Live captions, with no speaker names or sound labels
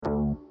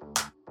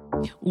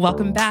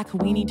Welcome back,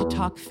 We Need to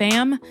Talk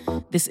fam.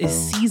 This is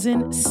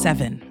season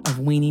 7 of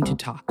We Need to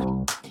Talk.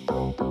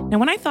 Now,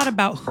 when I thought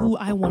about who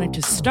I wanted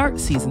to start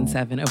season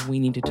 7 of We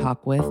Need to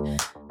Talk with,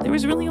 there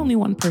was really only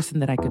one person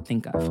that I could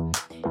think of.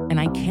 And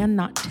I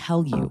cannot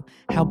tell you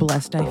how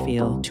blessed I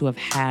feel to have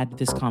had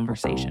this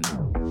conversation.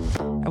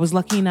 I was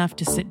lucky enough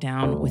to sit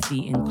down with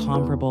the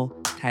incomparable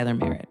Tyler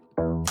Merritt.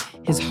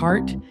 His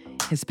heart,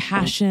 his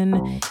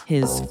passion,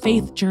 his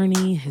faith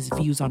journey, his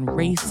views on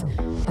race,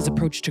 his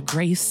approach to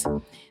grace,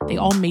 they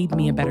all made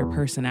me a better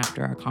person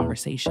after our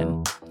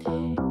conversation.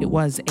 It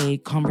was a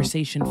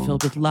conversation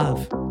filled with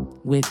love,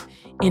 with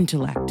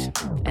intellect,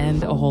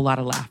 and a whole lot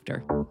of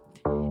laughter.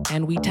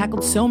 And we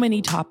tackled so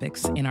many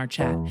topics in our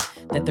chat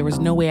that there was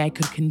no way I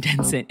could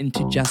condense it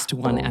into just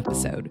one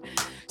episode.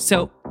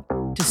 So,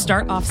 to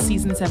start off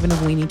season 7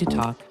 of We Need to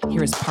Talk,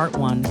 here is part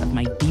 1 of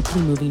my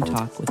deeply moving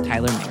talk with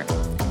Tyler Merritt.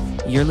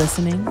 You're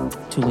listening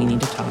to We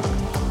Need to Talk.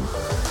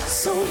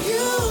 So you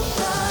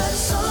got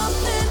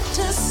something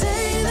to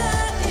say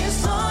that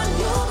is on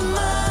your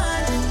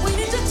mind. We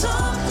need to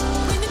talk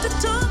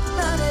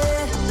about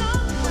it.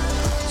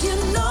 You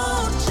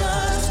know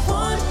just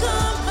one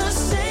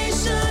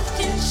conversation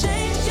can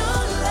change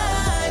your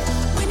life.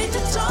 We need to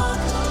talk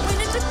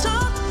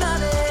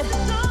about it.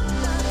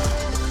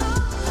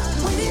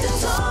 We need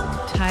to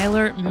talk.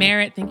 Tyler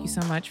Merritt, thank you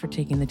so much for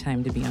taking the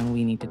time to be on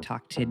We Need to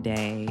Talk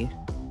today.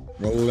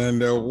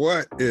 Melinda,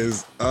 what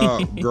is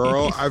up,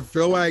 girl? I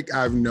feel like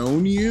I've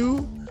known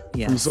you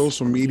from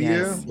social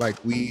media. Yes. Like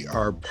we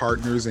are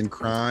partners in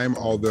crime,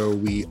 although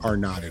we are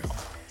not at all.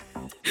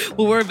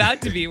 Well, we're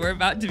about to be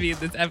in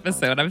this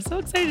episode. I'm so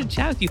excited to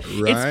chat with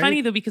you. Right? It's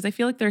funny though, because I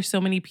feel like there are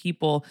so many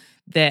people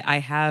that I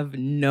have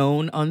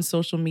known on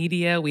social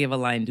media. We have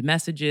aligned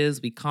messages,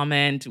 we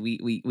comment,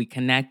 we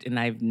connect, and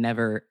I've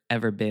never,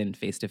 ever been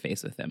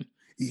face-to-face with them.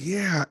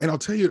 Yeah. And I'll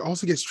tell you, it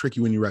also gets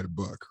tricky when you write a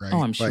book, right?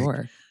 Oh, I'm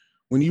sure.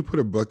 When you put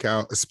a book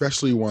out,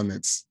 especially one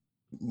that's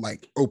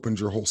like opens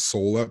your whole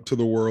soul up to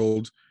the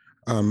world,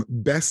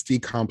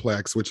 bestie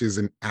complex, which is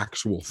an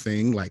actual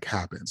thing, like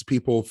happens.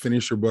 People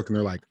finish your book and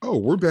they're like, oh,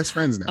 we're best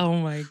friends now. Oh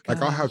my God.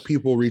 Like I'll have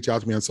people reach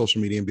out to me on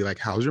social media and be like,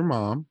 how's your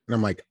mom? And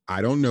I'm like,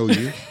 I don't know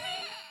you.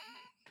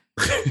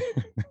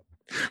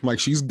 I'm like,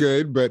 she's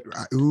good, but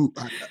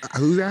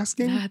who's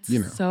asking?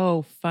 That's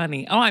so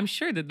funny. Oh, I'm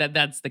sure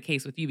that's the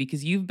case with you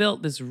because you've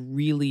built this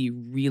really,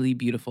 really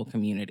beautiful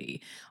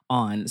community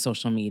on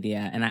social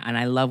media. And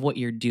I love what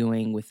you're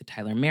doing with the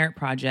Tyler Merritt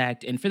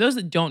Project. And for those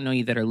that don't know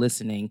you that are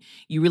listening,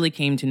 you really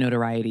came to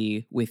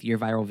notoriety with your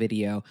viral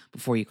video,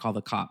 Before You Call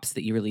the Cops,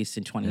 that you released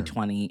in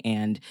 2020. Yeah.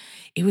 And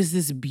it was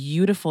this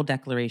beautiful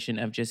declaration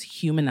of just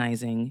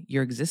humanizing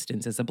your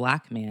existence as a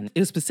Black man. It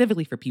was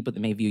specifically for people that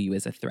may view you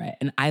as a threat.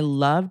 And I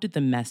loved the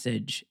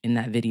message in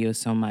that video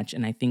so much.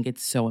 And I think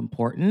it's so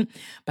important.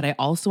 But I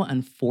also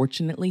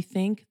unfortunately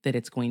think that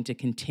it's going to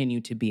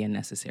continue to be a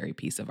necessary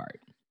piece of art.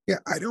 Yeah,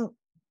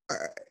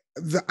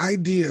 the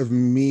idea of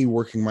me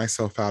working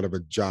myself out of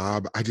a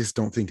job, I just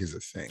don't think is a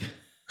thing.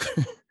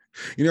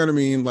 You know what I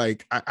mean?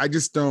 Like, I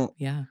just don't.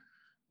 Yeah.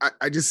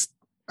 I just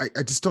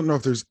don't know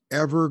if there's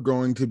ever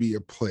going to be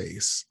a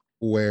place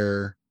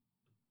where,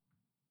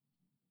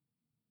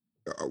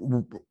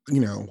 we're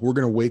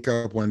going to wake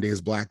up one day as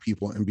Black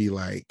people and be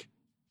like,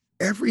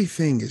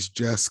 everything is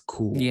just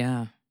cool.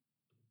 Yeah.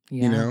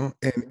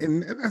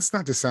 And that's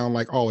not to sound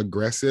like all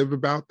aggressive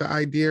about the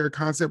idea or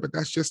concept, but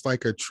that's just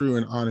like a true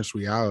and honest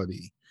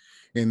reality.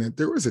 And that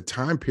there was a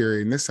time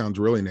period, and this sounds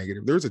really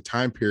negative, there was a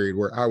time period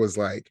where I was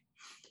like,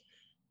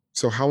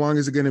 so how long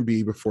is it going to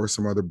be before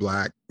some other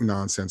Black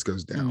nonsense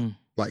goes down?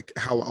 Like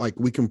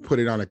we can put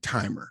it on a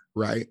timer,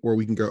 right? Where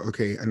we can go,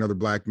 okay, another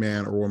Black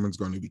man or woman's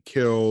going to be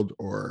killed,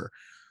 or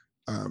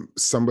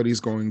somebody's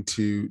going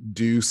to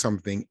do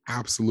something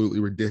absolutely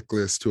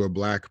ridiculous to a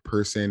Black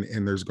person,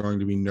 and there's going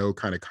to be no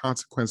kind of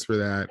consequence for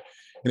that.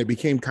 And it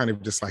became kind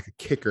of just like a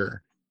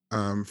kicker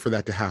for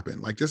that to happen.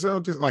 Like just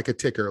like a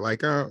ticker,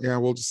 like, oh yeah,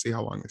 we'll just see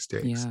how long this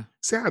takes. Yeah.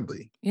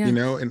 Sadly,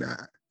 and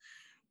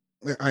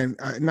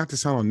I not to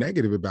sound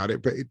negative about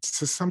it, but it's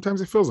just,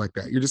 sometimes it feels like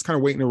that. You're just kind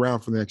of waiting around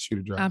for the next shoe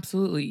to drop.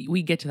 Absolutely.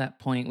 We get to that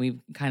point. We've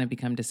kind of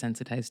become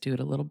desensitized to it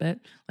a little bit.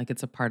 Like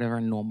it's a part of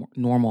our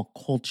normal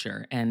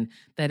culture. And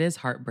that is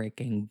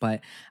heartbreaking.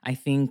 But I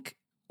think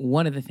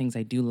one of the things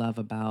I do love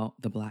about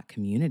the Black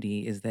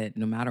community is that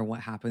no matter what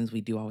happens,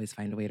 we do always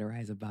find a way to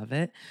rise above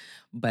it.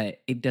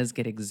 But it does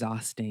get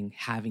exhausting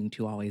having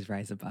to always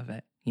rise above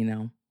it,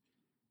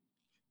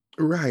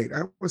 Right.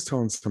 I was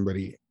telling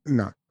somebody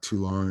not too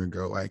long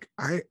ago, like,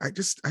 I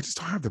just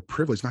don't have the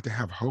privilege not to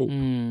have hope.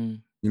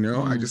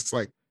 I just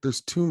like, there's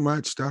too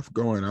much stuff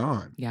going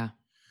on. Yeah.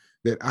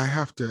 That I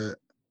have to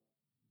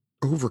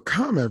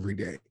overcome every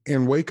day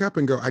and wake up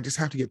and go, I just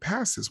have to get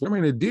past this. What am I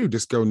going to do?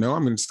 Just go, no,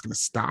 I'm just going to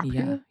stop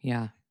here.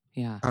 Yeah.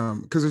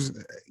 Because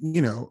there's,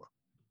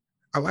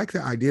 I like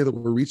the idea that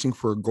we're reaching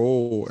for a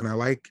goal. And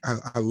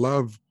I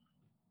love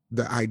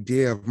the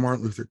idea of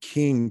Martin Luther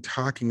King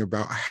talking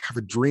about, I have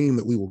a dream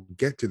that we will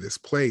get to this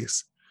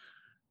place.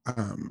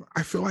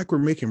 I feel like we're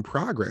making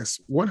progress.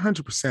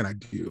 100% I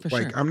do. For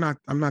like, sure.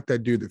 I'm not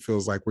that dude that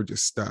feels like we're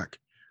just stuck.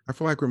 I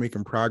feel like we're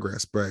making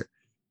progress, but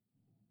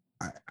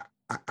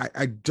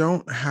I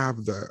don't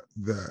have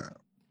the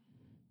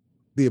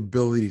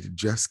ability to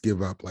just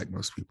give up like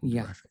most people do,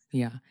 Yeah. I think.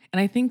 Yeah. And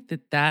I think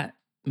that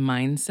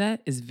mindset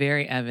is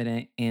very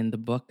evident in the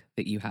book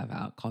that you have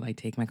out called I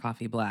Take My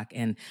Coffee Black.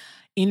 And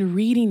in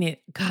reading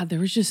it, God, there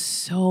was just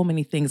so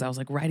many things. I was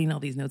like writing all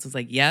these notes. I was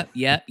like, yep,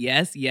 yep,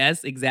 yes,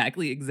 yes,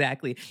 exactly,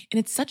 exactly. And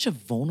it's such a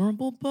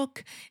vulnerable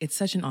book. It's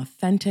such an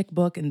authentic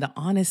book. And the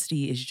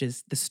honesty is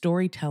just, the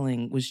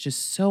storytelling was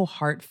just so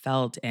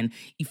heartfelt. And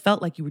you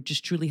felt like you were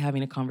just truly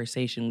having a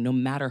conversation, no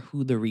matter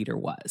who the reader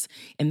was.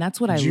 And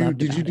that's what I loved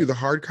Did you about do it. the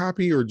hard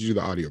copy or did you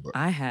do the audiobook?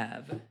 I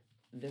have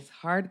this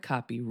hard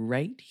copy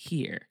right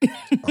here.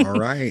 All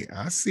right.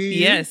 I see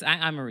you. Yes,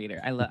 I'm a reader.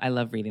 I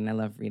love reading. I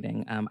love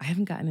reading. I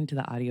haven't gotten into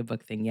the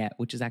audiobook thing yet,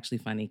 which is actually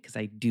funny because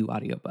I do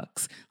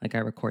audiobooks. Like I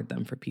record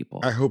them for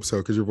people. I hope so,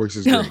 because your voice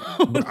is No,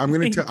 great. But I'm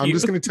gonna thank tell. I'm you.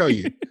 just gonna tell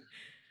you.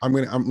 Let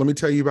me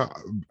tell you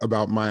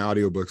about my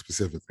audiobook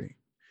specifically.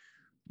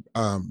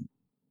 But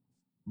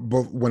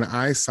when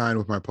I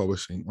signed my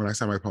publishing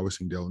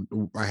deal,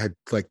 I had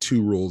like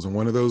two rules, and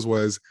one of those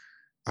was,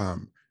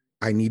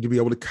 I need to be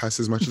able to cuss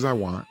as much as I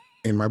want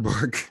in my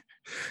book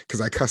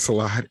because I cuss a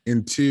lot,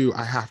 and two,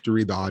 I have to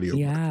read the audiobook.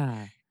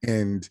 Yeah.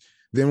 And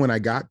then when I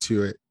got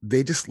to it,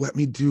 they just let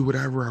me do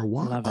whatever I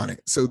want Love on it.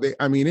 it. So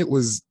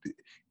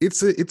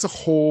it's a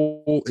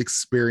whole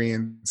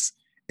experience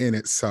in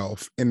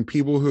itself. And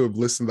people who have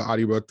listened to the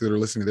audiobook that are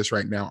listening to this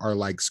right now are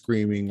like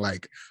screaming,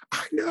 like,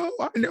 I know.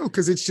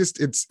 Cause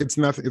it's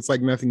nothing. It's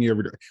like nothing you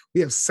ever do.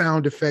 We have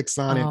sound effects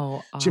on it.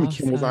 Oh, Jimmy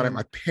Kimmel's on it. awesome.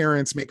 My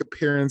parents make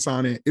appearance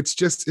on it. It's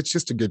just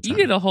a good You time.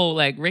 did a whole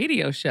like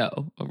radio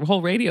show, a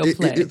whole radio It,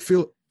 play.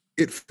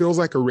 it feels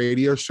like a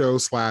radio show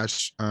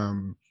slash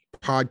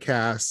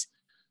podcast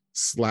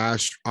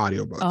slash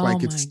audiobook. Oh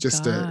Like it's my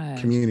just a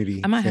gosh.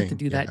 community I might have to thing.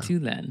 do that Yeah. too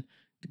then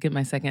to get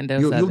my second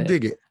dose You'll of it.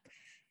 dig it.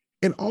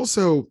 And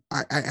also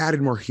I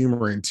added more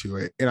humor into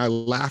it, and I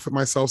laugh at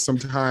myself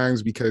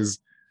sometimes because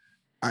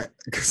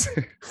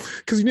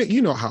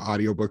you know how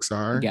audiobooks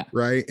are, Yeah.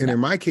 right? And Yeah. in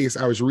my case,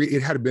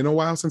 it had been a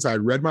while since I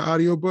read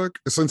my book.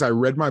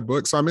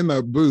 So I'm in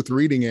the booth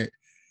reading it,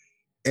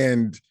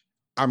 and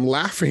I'm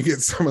laughing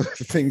at some of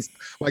the things.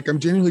 Like I'm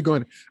genuinely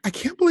going, I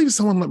can't believe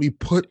someone let me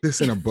put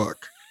this in a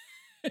book.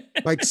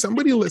 Like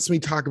somebody lets me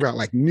talk about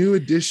like New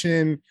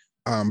Edition,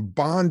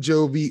 Bon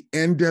Jovi,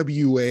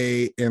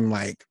 NWA, and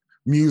like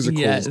musicals,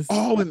 Yes.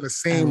 all in the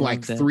same like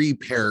loved it. 3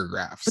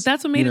 paragraphs. But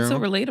that's what made it so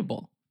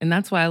relatable. And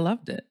that's why I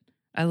loved it.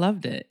 I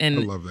loved it. I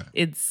And love that.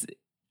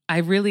 I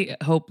really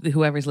hope that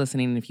whoever's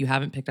listening, if you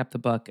haven't picked up the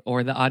book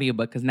or the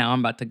audiobook, because now I'm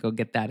about to go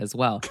get that as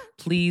well,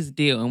 please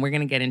do. And we're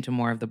going to get into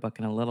more of the book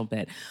in a little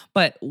bit.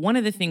 But one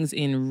of the things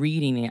in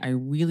reading it, I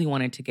really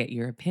wanted to get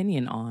your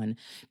opinion on,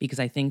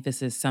 because I think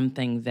this is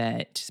something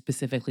that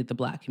specifically the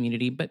Black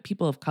community, but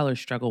people of color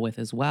struggle with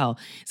as well.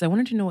 So I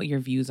wanted to know what your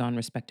views on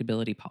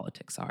respectability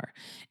politics are.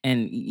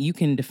 And you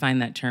can define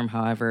that term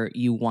however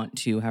you want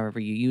to, however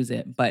you use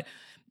it. But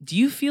do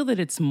you feel that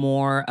it's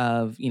more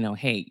of,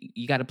 hey,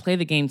 you got to play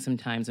the game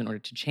sometimes in order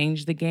to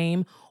change the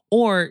game?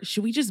 Or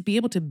should we just be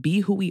able to be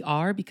who we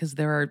are? Because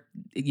there are,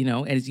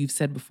 as you've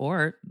said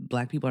before,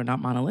 Black people are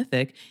not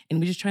monolithic, and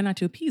we just try not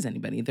to appease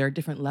anybody. There are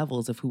different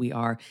levels of who we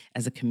are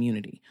as a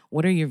community.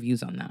 What are your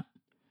views on that?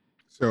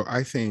 So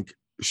I think,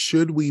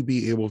 should we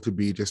be able to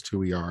be just who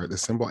we are? The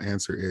simple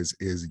answer is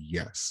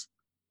yes.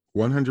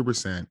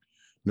 100%.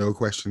 No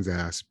questions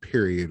asked,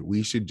 period.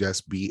 We should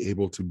just be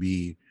able to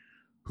be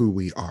who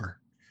we are.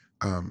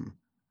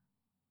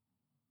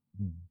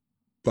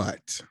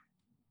 But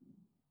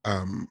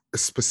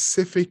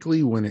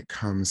specifically when it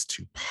comes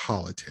to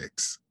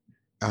politics,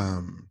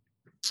 and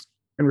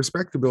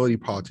respectability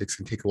politics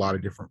can take a lot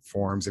of different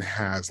forms. It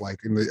has, like,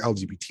 in the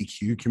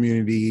LGBTQ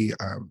community,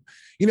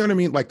 you know what I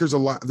mean? Like there's a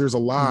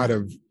lot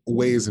of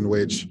ways in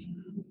which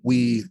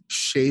we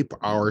shape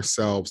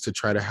ourselves to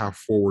try to have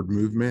forward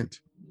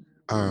movement.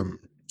 And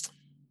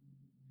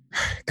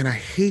I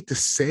hate to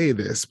say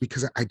this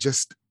because I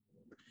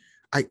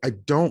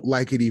don't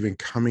like it even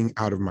coming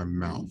out of my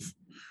mouth,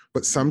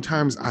 but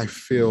sometimes I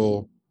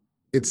feel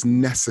it's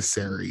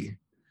necessary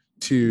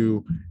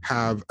to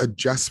have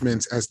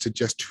adjustments as to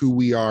just who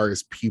we are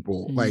as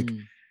people. Like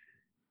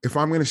if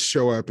I'm going to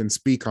show up and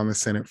speak on the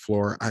Senate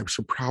floor, I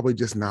should probably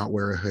just not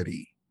wear a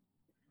hoodie.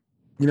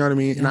 You know what I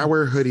mean? Yeah. And I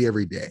wear a hoodie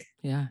every day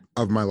Yeah.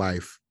 of my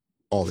life,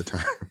 all the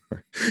time.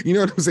 You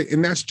know what I'm saying?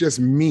 And that's just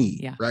me,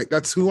 Yeah. right?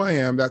 That's who I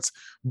am.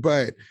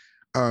 But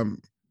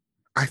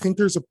I think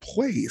there's a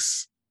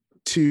place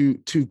to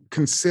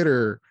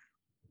consider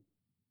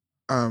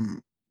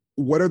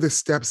what are the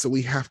steps that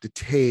we have to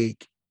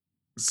take.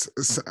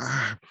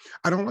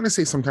 I don't want to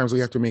say sometimes we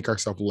have to make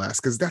ourselves less,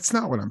 because that's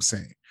not what I'm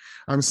saying.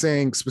 I'm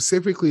saying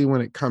specifically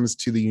when it comes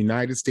to the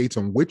United States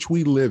on which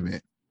we live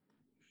in,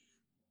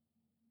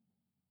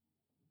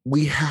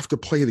 we have to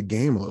play the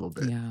game a little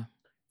bit. Yeah.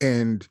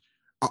 And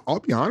I'll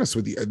be honest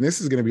with you, and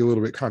this is going to be a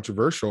little bit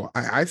controversial.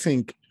 I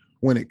think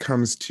when it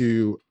comes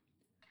to,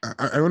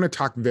 I want to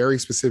talk very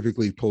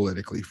specifically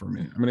politically for a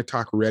minute. I'm going to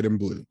talk red and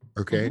blue.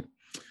 Okay.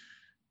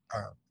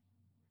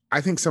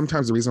 I think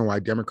sometimes the reason why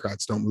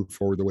Democrats don't move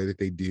forward the way that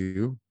they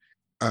do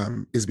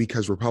is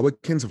because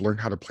Republicans have learned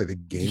how to play the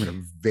game in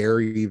a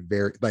very,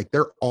 very, like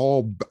they've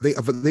all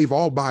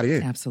bought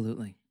in.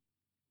 Absolutely.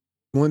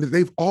 Melinda,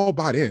 they've all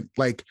bought in.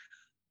 Like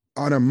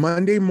on a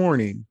Monday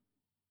morning,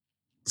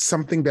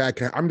 something bad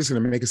can, I'm just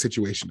going to make a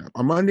situation up.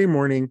 On Monday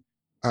morning,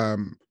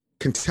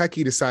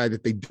 Kentucky decided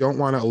that they don't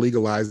want to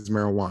legalize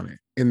marijuana.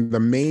 And the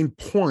main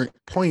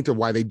point of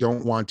why they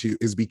don't want to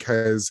is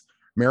because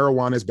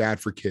marijuana is bad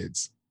for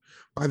kids.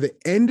 By the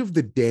end of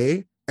the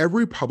day,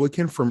 every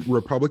Republican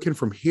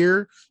from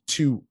here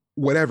to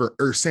whatever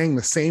are saying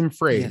the same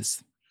phrase.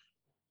 Yes.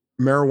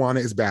 Marijuana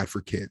is bad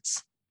for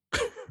kids.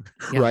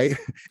 Yeah. Right?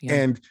 Yeah.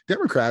 And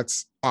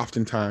Democrats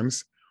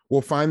oftentimes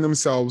will find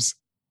themselves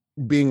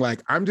being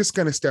like, I'm just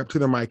going to step to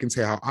the mic and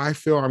say how I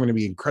feel. I'm going to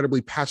be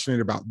incredibly passionate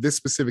about this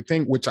specific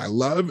thing, which I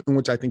love and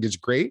which I think is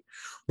great.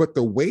 But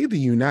the way the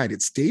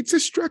United States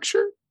is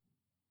structured,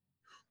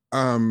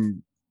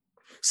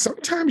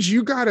 sometimes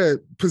you got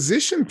to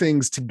position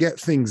things to get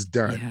things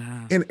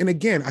done. Yeah. And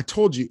again, I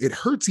told you, it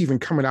hurts even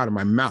coming out of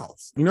my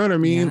mouth. You know what I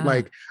mean? Yeah.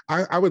 Like,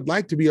 I would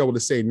like to be able to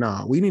say,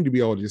 nah, we need to be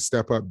able to just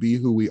step up, be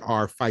who we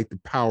are, fight the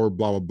power,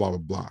 blah, blah, blah, blah,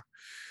 blah.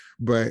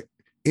 But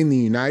in the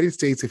United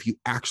States, if you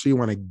actually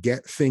want to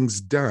get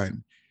things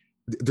done,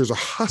 there's a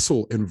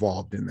hustle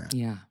involved in that.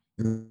 Yeah.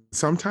 And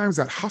sometimes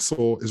that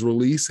hustle is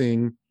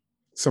releasing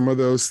some of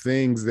those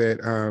things that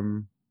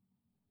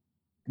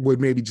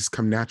would maybe just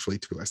come naturally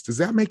to us. Does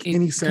that make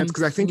any sense?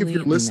 Because I think if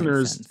your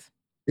listeners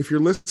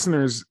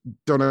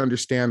don't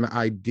understand the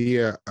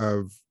idea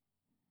of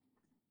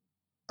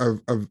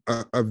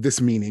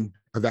this meaning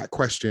of that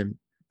question,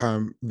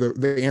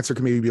 the answer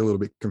can maybe be a little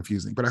bit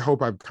confusing, but I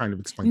hope I've kind of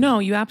explained. No,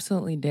 you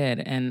absolutely did.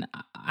 And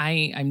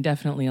I'm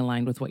definitely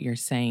aligned with what you're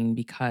saying,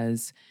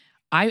 because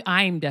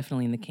I'm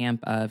definitely in the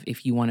camp of,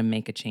 if you want to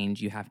make a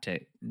change, you have to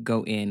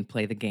go in,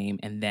 play the game,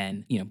 and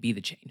then, be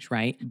the change,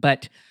 right?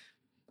 But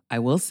I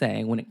will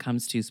say, when it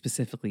comes to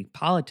specifically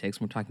politics,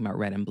 we're talking about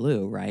red and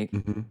blue, right?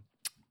 Mm-hmm.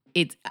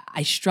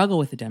 I struggle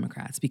with the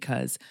Democrats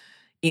because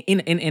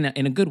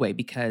in a good way,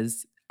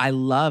 because I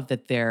love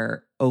that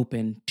they're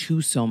open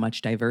to so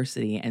much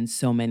diversity and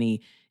so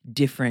many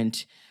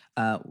different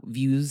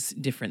views,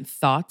 different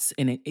thoughts,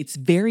 and it's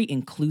very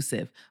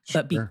inclusive.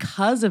 Sure. But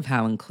because of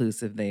how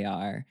inclusive they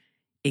are,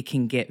 it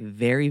can get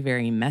very,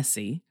 very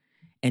messy,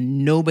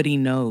 and nobody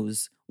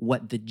knows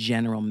what the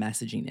general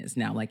messaging is.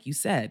 Now, like you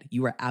said,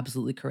 you are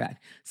absolutely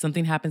correct.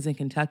 Something happens in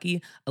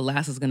Kentucky,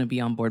 Alaska's going to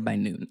be on board by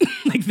noon.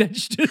 Like,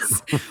 that's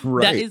just,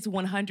 Right. That is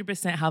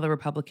 100% how the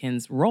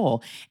Republicans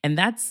roll. And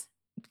that's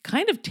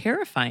kind of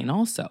terrifying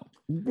also.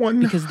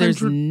 100%. Because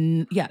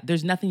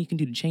there's nothing you can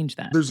do to change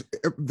that. There's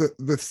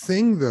the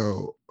thing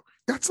though,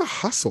 that's a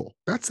hustle.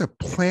 That's a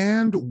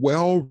planned,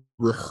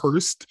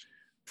 well-rehearsed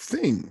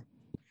thing.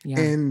 Yeah.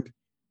 And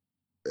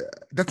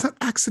that's not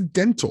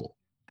accidental.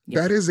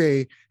 Yeah. That is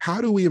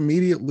how do we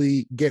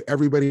immediately get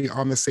everybody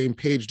on the same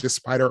page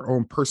despite our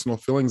own personal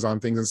feelings on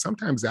things? And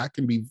sometimes that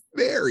can be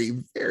very,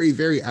 very,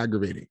 very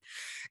aggravating.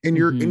 And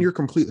you're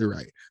completely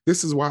right.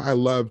 This is why I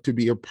love to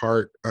be a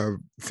part of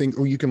things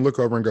where you can look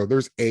over and go,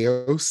 there's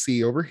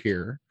AOC over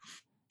here.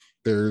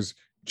 There's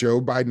Joe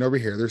Biden over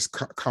here. There's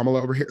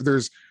Kamala over here.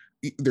 There's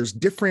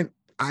different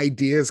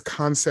ideas,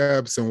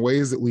 concepts, and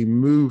ways that we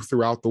move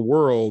throughout the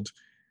world.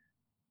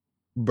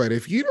 But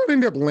if you don't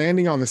end up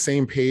landing on the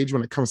same page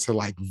when it comes to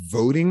like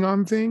voting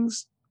on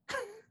things,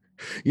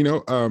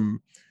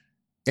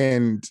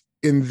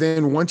 and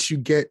then once you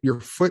get your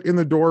foot in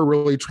the door,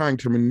 really trying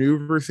to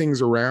maneuver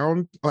things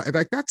around,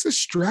 like that's a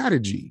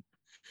strategy.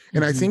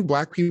 And I think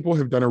Black people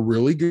have done a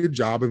really good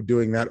job of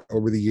doing that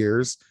over the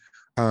years.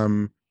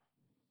 And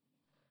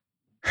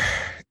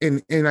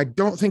I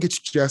don't think it's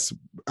just,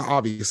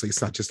 obviously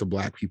it's not just a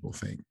Black people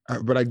thing,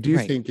 but I do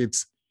think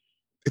it's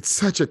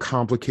such a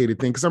complicated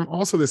thing, because I'm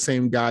also the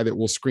same guy that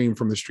will scream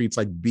from the streets,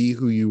 like, be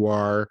who you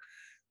are,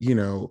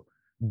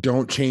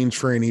 don't change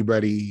for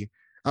anybody.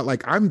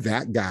 Like, I'm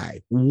that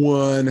guy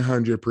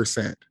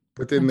 100%.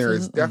 But then there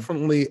is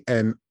definitely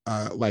an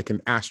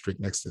asterisk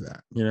next to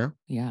that,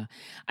 Yeah.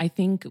 I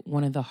think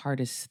one of the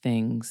hardest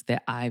things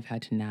that I've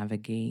had to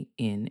navigate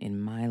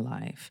in my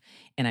life,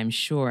 and I'm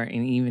sure,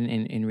 and even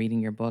in reading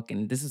your book,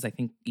 and this is, I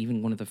think,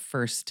 even one of the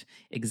first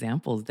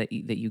examples that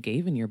you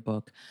gave in your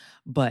book,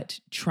 but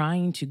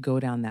trying to go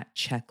down that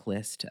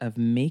checklist of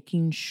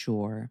making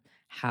sure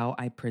how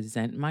I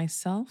present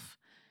myself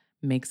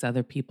makes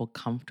other people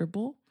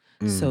comfortable,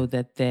 so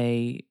that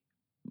they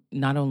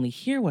not only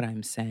hear what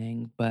I'm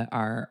saying, but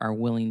are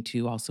willing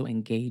to also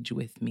engage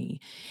with me.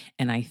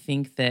 And I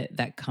think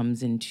that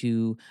comes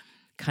into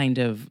kind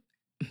of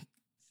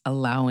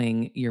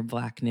allowing your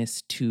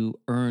Blackness to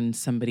earn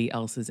somebody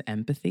else's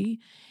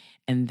empathy.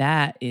 And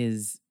that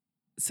is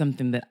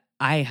something that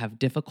I have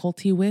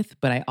difficulty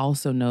with, but I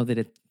also know that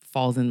it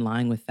falls in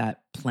line with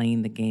that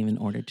playing the game in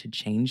order to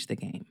change the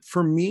game.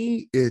 For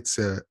me, it's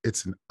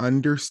an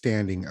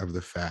understanding of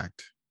the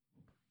fact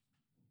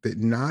that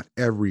not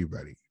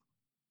everybody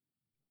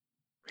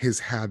has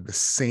had the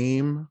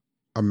same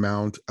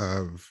amount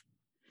of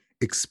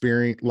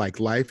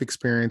life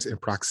experience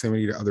and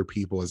proximity to other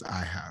people as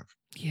I have.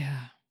 Yeah.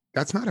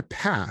 That's not a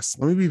pass.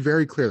 Let me be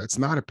very clear. That's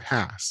not a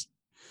pass.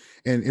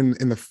 And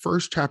in the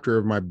first chapter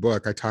of my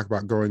book, I talk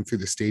about going through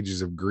the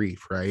stages of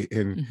grief, right?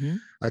 And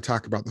I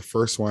talk about the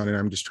first one, and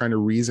I'm just trying to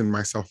reason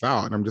myself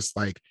out. And I'm just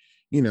like,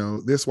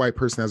 this white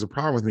person has a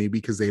problem with me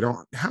because they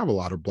don't have a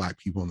lot of Black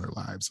people in their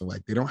lives. So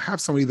like, they don't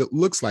have somebody that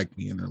looks like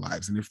me in their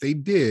lives. And if they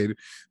did,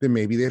 then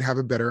maybe they'd have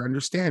a better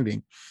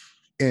understanding.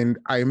 And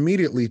I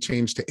immediately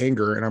changed to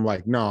anger, and I'm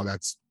like, no,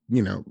 that's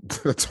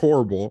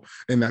horrible.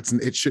 And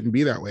it shouldn't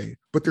be that way.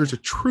 But there's a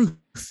truth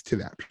to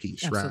that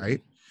piece, Absolutely.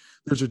 right?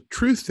 There's a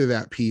truth to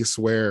that piece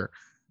where,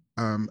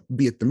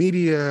 be it the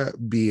media,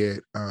 be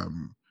it,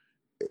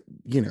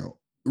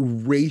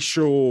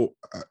 racial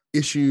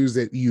issues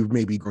that you've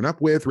maybe grown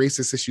up with,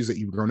 racist issues that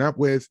you've grown up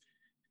with,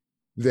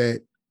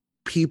 that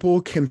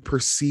people can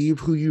perceive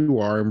who you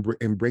are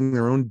and bring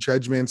their own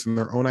judgments and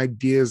their own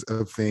ideas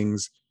of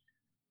things.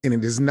 And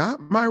it is not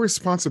my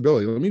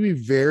responsibility. Let me be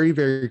very,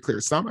 very clear.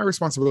 It's not my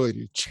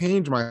responsibility to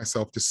change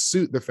myself to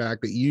suit the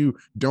fact that you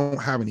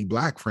don't have any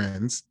Black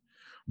friends.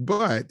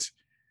 But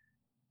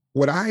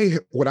what I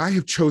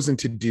have chosen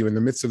to do in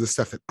the midst of the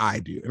stuff that I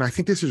do, and I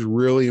think this is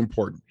really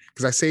important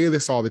because I say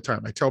this all the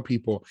time. I tell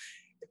people,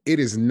 it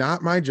is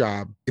not my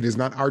job. It is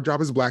not our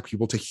job as Black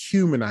people to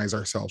humanize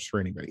ourselves for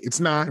anybody.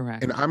 It's not.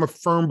 Correct. And I'm a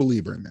firm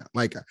believer in that,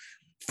 like a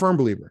firm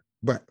believer.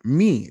 But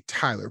me,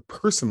 Tyler,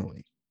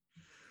 personally,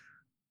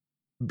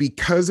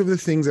 because of the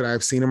things that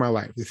I've seen in my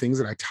life, the things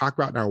that I talk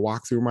about and I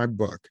walk through my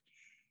book,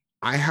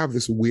 I have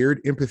this weird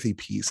empathy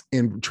piece.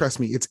 And trust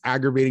me, it's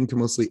aggravating to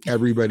mostly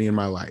everybody in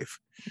my life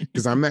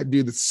because I'm that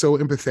dude that's so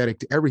empathetic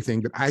to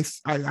everything that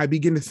I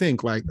begin to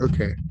think like,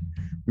 okay,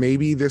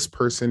 maybe this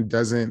person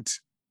doesn't,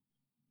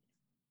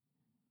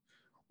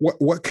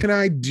 what can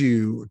I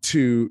do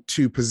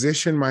to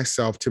position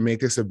myself to make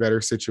this a better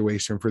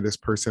situation for this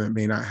person that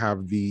may not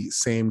have the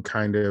same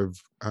kind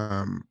of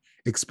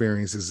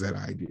experiences that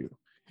I do?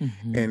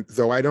 And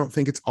though I don't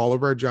think it's all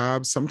of our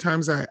jobs,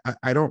 sometimes I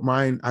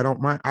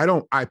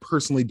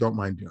personally don't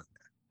mind doing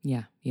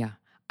that. Yeah.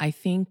 I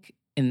think,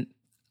 and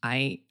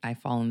I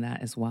fall in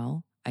that as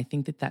well. I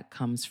think that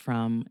comes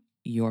from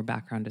your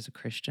background as a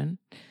Christian,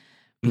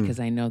 because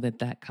I know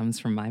that comes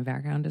from my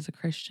background as a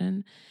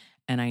Christian.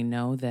 And I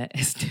know that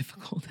as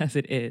difficult as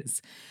it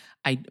is,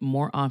 I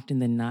more often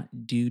than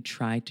not do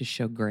try to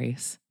show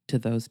grace to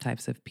those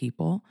types of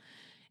people.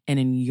 And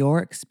in your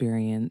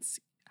experience,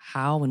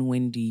 how and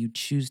when do you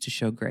choose to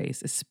show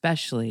grace,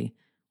 especially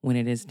when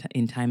it is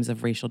in times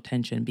of racial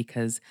tension?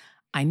 Because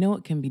I know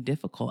it can be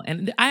difficult.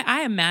 And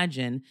I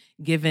imagine,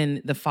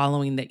 given the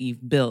following that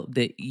you've built,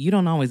 that you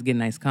don't always get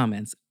nice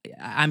comments.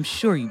 I'm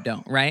sure you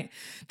don't, right?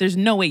 There's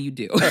no way you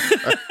do.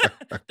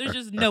 There's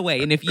just no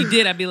way. And if you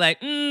did, I'd be like,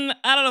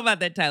 I don't know about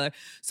that, Tyler.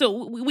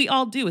 So we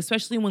all do,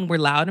 especially when we're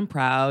loud and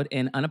proud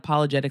and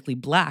unapologetically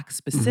Black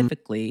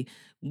specifically.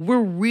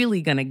 We're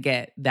really going to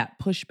get that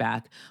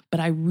pushback, but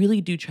I really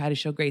do try to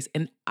show grace.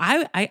 And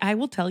I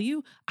will tell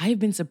you, I have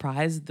been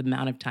surprised the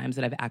amount of times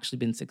that I've actually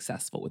been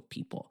successful with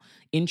people,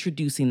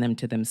 introducing them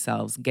to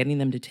themselves, getting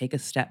them to take a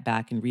step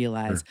back and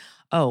realize,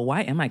 oh,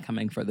 why am I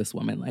coming for this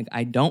woman? Like,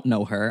 I don't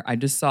know her. I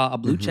just saw a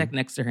blue check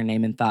next to her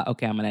name and thought,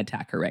 okay, I'm going to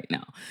attack her right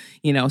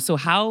now. So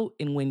how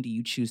and when do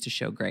you choose to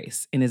show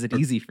grace? And is it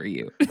easy for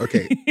you?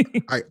 Okay.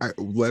 I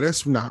let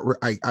us not,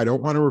 I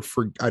don't want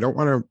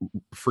to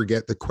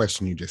forget the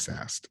question you just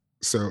asked.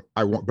 So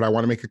I want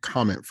to make a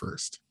comment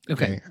first.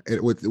 Okay.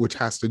 Which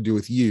has to do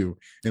with you.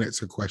 And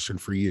it's a question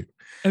for you.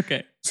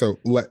 Okay. So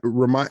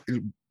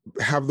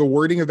have the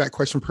wording of that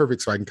question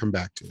perfect so I can come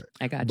back to it.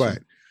 I got you. But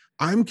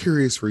I'm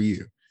curious for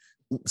you.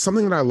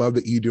 Something that I love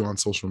that you do on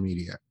social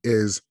media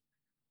is,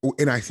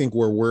 and I think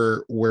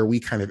where we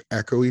kind of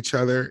echo each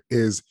other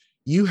is,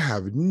 you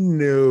have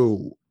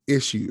no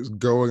issues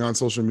going on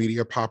social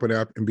media, popping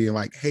up and being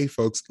like, hey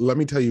folks, let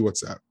me tell you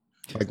what's up.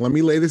 Like, let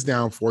me lay this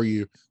down for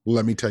you.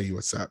 Let me tell you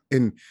what's up.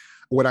 And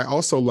what I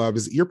also love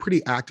is you're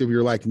pretty active.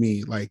 You're like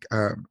me. Like,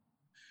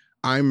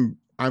 I'm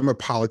a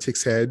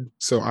politics head.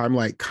 So I'm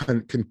like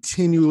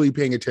continually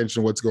paying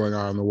attention to what's going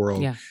on in the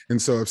world. Yeah. And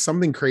so if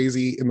something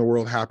crazy in the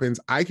world happens,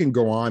 I can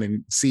go on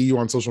and see you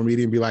on social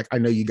media and be like, I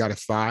know you got a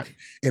thought,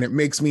 and it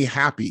makes me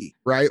happy.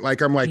 Right. Like,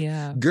 I'm like,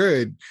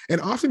 good.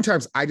 And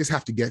oftentimes I just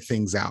have to get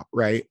things out.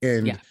 Right.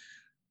 And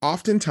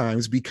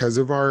oftentimes, because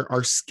of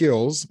our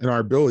skills and our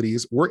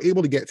abilities, we're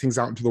able to get things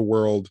out into the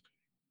world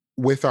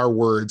with our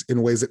words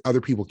in ways that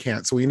other people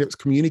can't. So we end up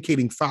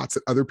communicating thoughts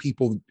that other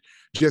people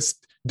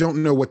just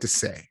don't know what to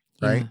say.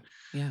 Right.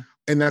 Yeah.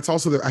 And that's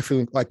also I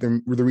feel like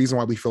the reason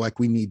why we feel like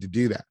we need to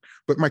do that.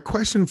 But my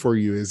question for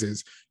you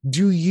is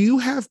do you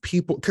have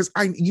people, because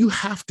you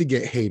have to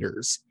get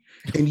haters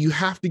and you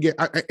have to get,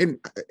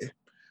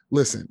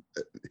 listen,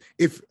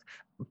 if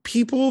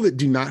people that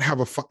do not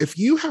have if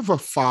you have a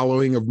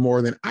following of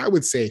more than, I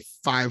would say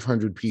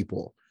 500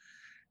 people,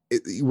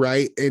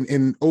 right?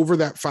 And over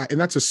that and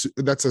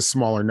that's a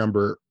smaller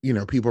number,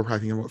 people are probably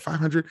thinking about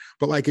 500,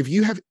 but like, if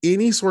you have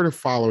any sort of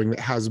following that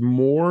has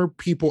more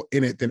people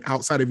in it than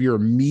outside of your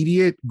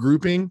immediate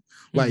grouping,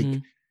 like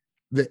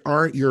that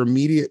aren't your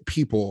immediate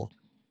people,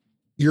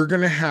 you're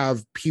going to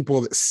have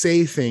people that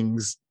say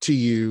things to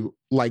you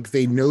like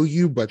they know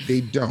you, but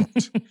they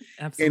don't.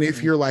 And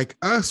if you're like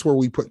us, where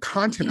we put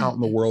content out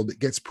in the world that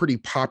gets pretty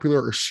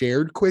popular or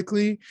shared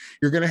quickly,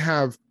 you're going to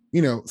have,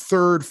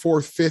 third,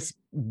 fourth, fifth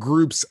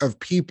groups of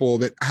people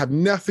that have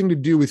nothing to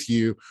do with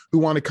you who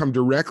want to come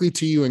directly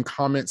to you and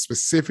comment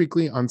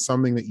specifically on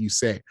something that you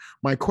say.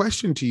 My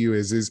question to you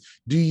is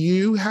do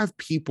you have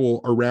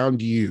people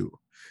around you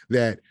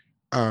that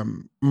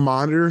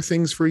monitor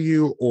things for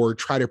you or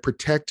try to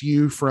protect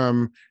you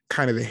from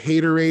kind of the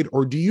haterade,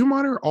 or do you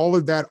monitor all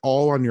of that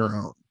all on your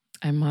own?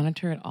 I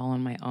monitor it all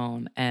on my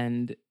own,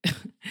 and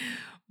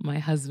my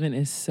husband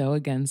is so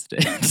against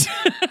it.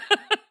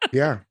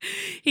 Yeah.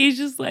 He's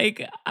just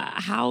like,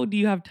 how do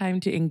you have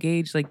time to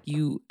engage? Like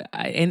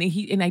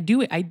I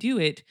do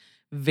it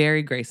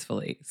very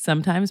gracefully.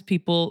 Sometimes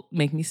people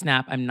make me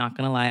snap. I'm not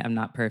going to lie. I'm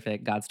not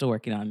perfect. God's still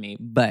working on me,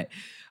 but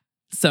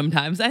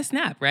sometimes I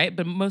snap, right?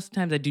 But most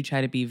times I do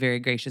try to be very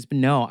gracious. But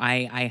no,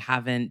 I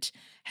haven't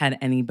had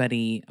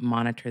anybody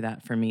monitor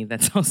that for me.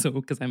 That's also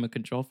because I'm a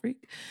control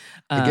freak.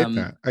 I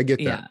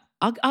get that.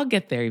 I'll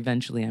get there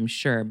eventually, I'm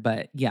sure.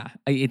 But yeah,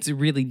 it's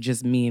really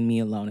just me and me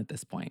alone at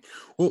this point.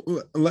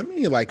 Well, let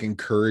me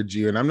encourage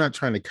you. And I'm not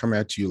trying to come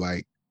at you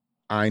like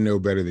I know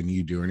better than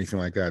you do or anything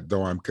like that,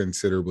 though I'm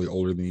considerably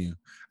older than you,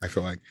 I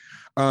feel like.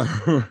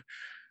 I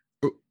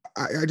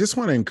just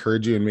want to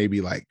encourage you and maybe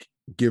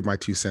give my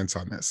 2 cents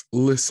on this.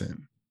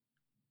 Listen,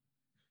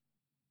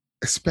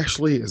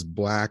 especially as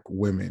Black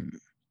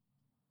women,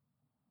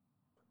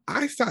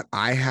 I thought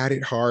I had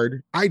it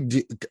hard. I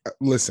did.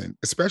 Listen,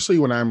 especially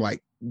when I'm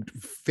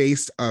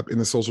faced up in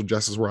the social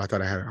justice world, I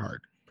thought I had it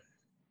hard.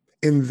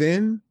 And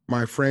then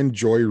my friend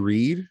Joy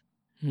Reid,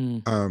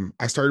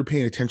 I started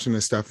paying attention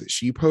to stuff that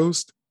she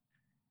posts.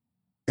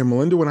 And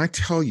Melinda, when I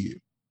tell you,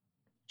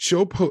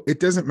 she'll post, it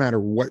doesn't matter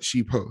what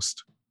she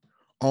posts.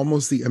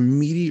 Almost the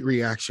immediate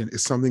reaction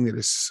is something that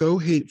is so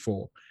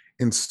hateful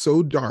and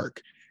so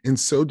dark and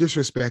so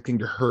disrespecting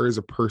to her as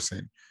a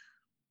person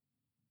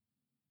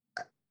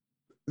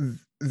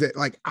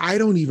that I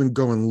don't even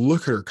go and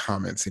look at her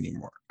comments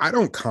anymore. I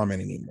don't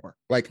comment anymore.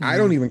 I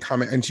don't even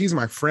comment. And she's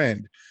my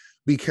friend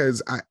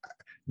because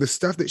the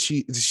stuff that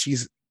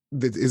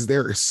that is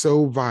there is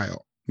so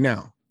vile.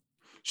 Now,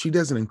 she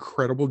does an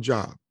incredible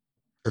job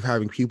of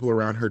having people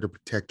around her to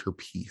protect her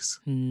peace.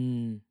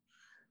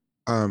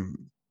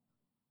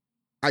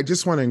 I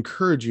just want to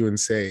encourage you and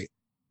say,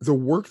 the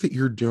work that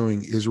you're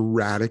doing is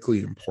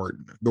radically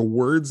important. The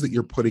words that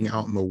you're putting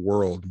out in the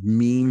world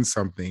mean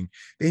something.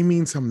 They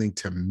mean something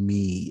to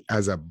me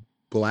as a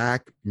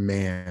Black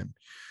man.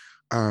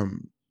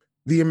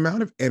 The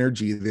amount of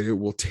energy that it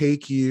will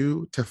take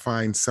you to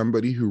find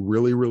somebody who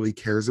really, really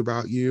cares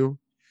about you,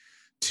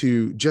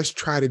 to just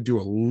try to do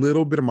a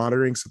little bit of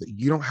monitoring so that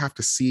you don't have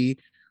to see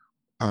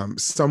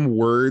some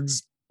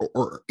words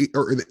or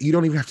that you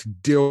don't even have to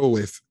deal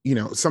with,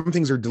 some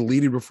things are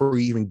deleted before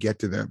you even get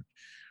to them.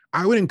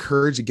 I would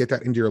encourage you to get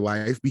that into your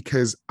life,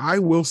 because I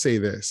will say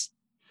this,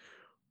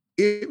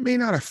 it may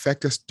not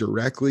affect us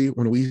directly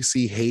when we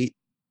see hate,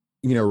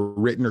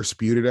 written or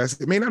spewed at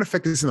us. It may not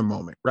affect us in the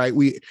moment, right?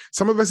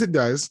 Some of us it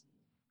does,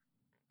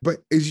 but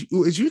as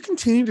you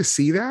continue to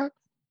see that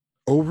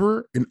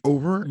over and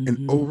over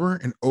and over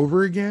and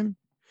over again,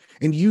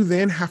 and you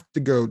then have to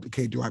go,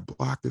 okay, do I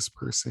block this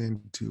person?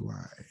 Do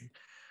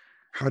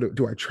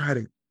I try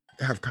to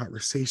have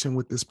conversation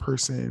with this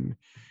person?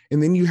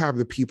 And then you have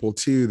the people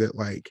too that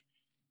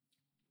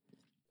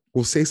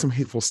will say some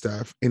hateful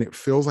stuff and it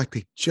feels like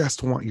they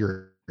just want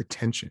your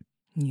attention.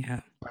 Yeah.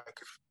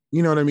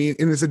 You know what I mean?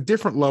 And it's a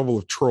different level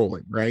of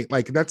trolling, right?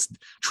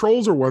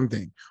 Trolls are one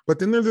thing, but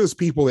then there's those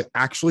people that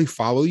actually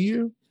follow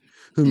you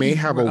who may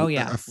have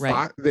a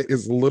thought that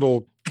is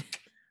little,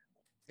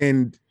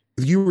 and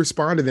you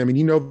respond to them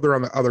and they're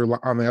on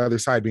the other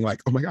side being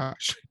like, oh my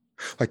gosh,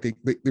 they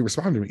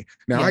respond to me.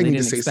 Now I need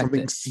to say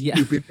something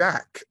stupid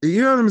back.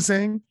 You know what I'm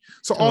saying?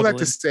 So all that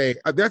to say,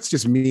 that's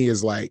just me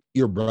as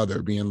your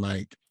brother being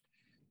like,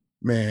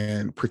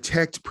 man,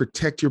 protect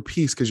your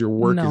peace, because your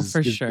work is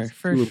for sure.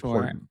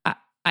 Important.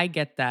 I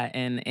get that.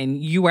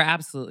 And you are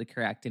absolutely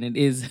correct. And it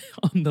is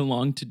on the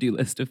long to-do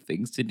list of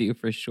things to do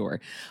for sure.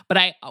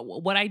 But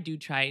what I do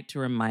try to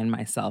remind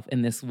myself,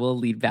 and this will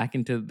lead back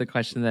into the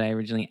question that I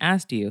originally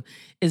asked you,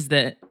 is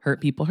that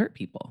hurt people,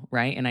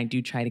 right? And I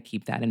do try to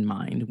keep that in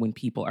mind when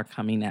people are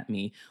coming at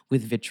me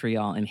with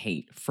vitriol and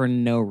hate for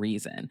no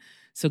reason.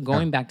 So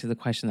going back to the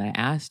question that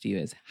I asked you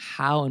is,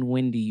 how and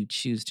when do you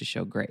choose to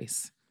show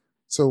grace?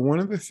 So one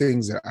of the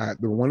things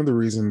one of the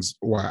reasons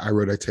why I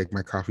wrote I Take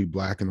My Coffee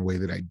Black in the way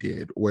that I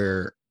did,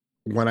 where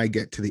when I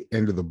get to the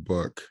end of the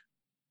book,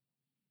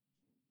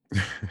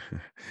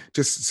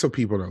 just so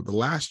people know, the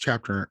last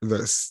chapter,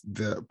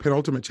 the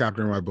penultimate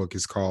chapter in my book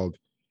is called,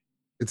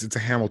 it's a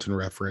Hamilton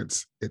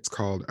reference. It's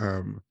called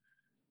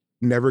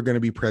Never Gonna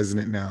Be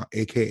President Now,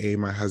 AKA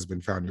My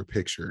Husband Found Your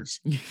Pictures.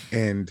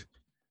 And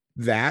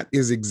that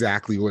is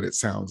exactly what it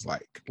sounds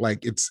like.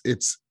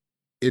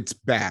 It's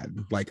bad.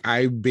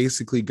 I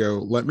basically go,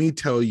 let me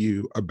tell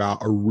you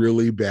about a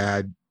really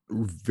bad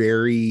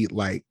very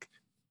like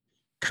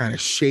kind of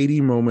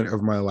shady moment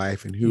of my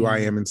life and who I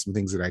am and some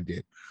things that I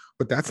did.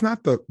 But that's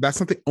not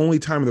the only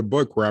time in the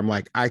book where I'm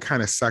like, I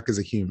kind of suck as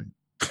a human.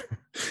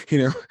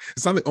 You know,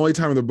 it's not the only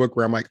time in the book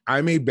where I'm like,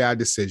 I made bad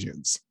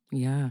decisions.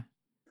 Yeah.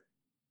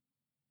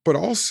 But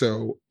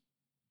also,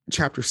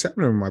 chapter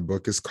 7 of my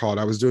book is called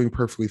I Was Doing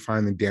Perfectly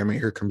Fine, Then Damn It,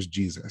 Here Comes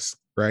Jesus.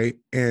 Right.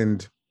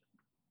 And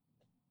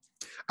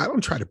I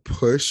don't try to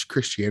push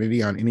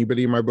Christianity on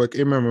anybody in my book.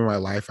 In my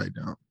life, I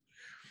don't.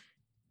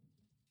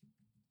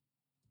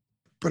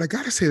 But I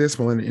got to say this,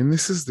 Melinda, and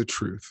this is the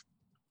truth.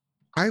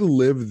 I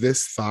live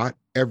this thought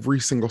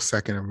every single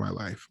second of my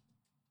life.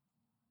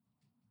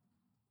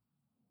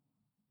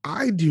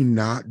 I do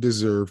not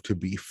deserve to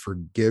be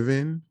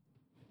forgiven.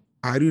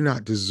 I do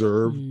not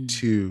deserve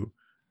to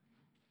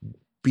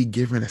be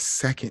given a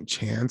second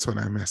chance when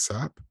I mess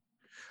up.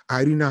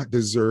 I do not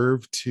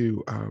deserve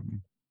to,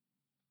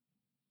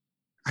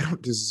 I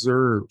don't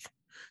deserve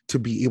to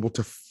be able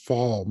to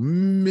fall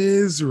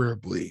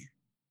miserably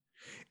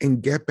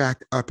and get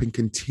back up and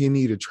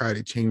continue to try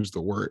to change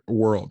the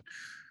world.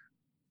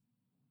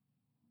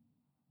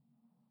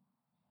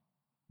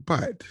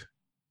 But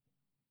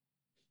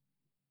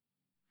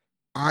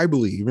I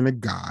believe in a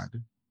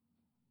God,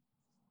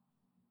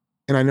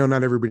 and I know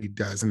not everybody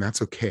does, and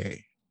that's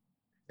okay.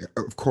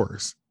 Of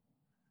course.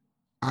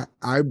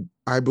 I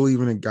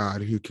believe in a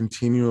God who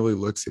continually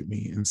looks at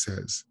me and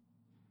says,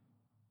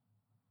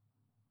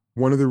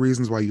 one of the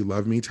reasons why you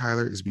love me,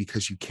 Tyler, is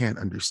because you can't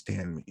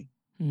understand me.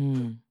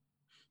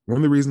 One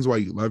of the reasons why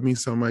you love me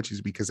so much is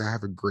because I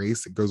have a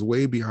grace that goes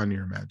way beyond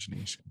your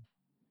imagination.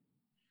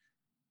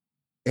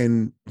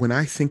 And when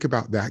I think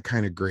about that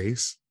kind of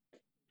grace,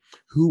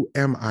 who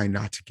am I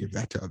not to give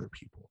that to other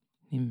people?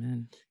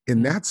 Amen.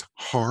 And that's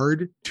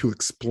hard to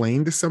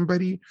explain to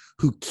somebody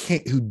who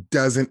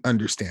doesn't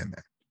understand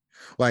that.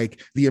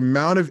 Like the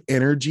amount of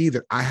energy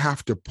that I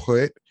have to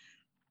put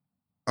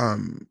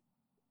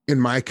in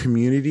my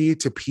community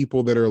to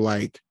people that are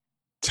like,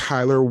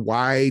 Tyler,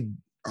 why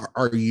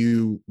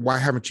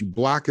haven't you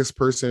blocked this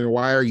person?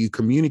 Why are you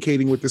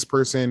communicating with this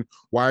person?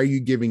 Why are you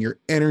giving your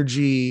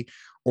energy?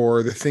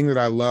 Or the thing that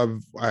I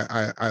love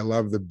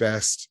the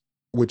best,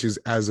 which is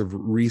as of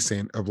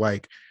recent, of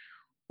like,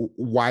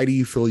 why do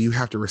you feel you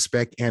have to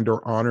respect and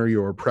or honor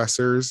your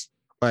oppressors?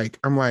 Like,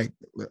 I'm like,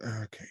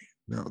 okay,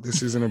 no,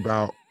 this isn't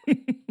about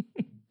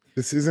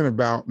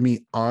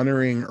me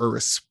honoring or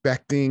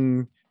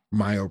respecting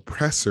my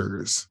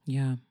oppressors.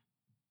 Yeah.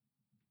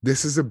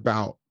 This is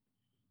about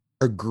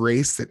a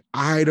grace that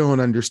I don't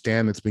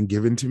understand that's been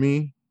given to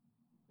me.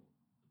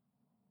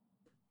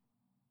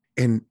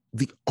 And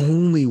the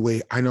only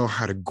way I know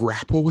how to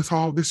grapple with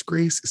all this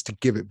grace is to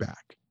give it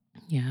back.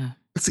 Yeah.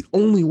 That's the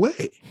only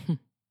way.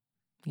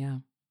 Yeah.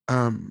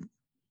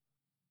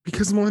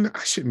 Because Melinda,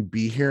 I shouldn't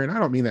be here. And I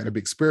don't mean that in a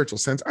big spiritual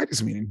sense. I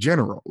just mean in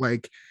general,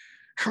 like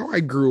how I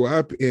grew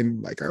up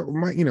in like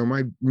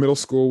my middle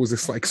school was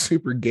this like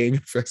super gang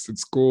infested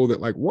school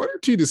that like 1 or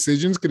 2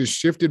 decisions could have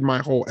shifted my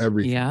whole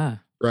everything. Yeah.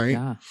 Right.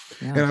 Yeah.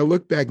 And I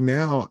look back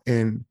now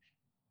and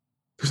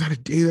there's not a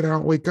day that I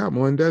don't wake up,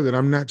 Melinda, that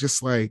I'm not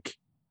just like,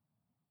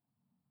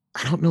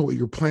 I don't know what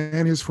your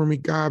plan is for me,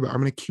 God, but I'm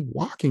going to keep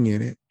walking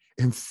in it.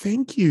 And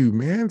thank you,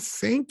 man.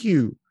 Thank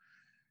you.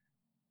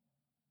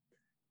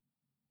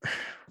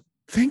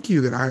 Thank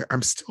you that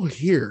I'm still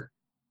here.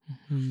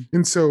 Mm-hmm.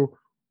 And so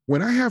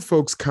when I have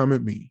folks come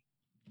at me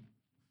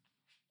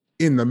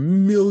in the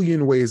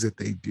million ways that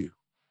they do,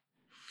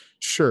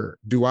 sure,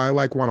 do I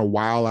like want to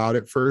wow out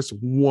at first?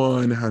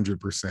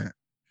 100%.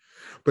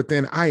 But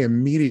then I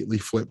immediately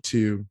flip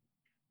to,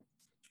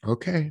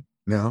 okay,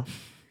 now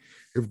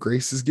if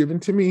grace is given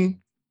to me,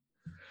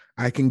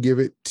 I can give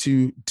it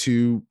to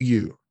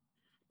you.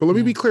 But let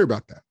me be clear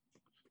about that.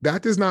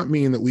 That does not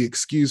mean that we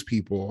excuse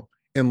people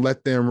and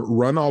let them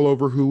run all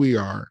over who we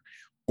are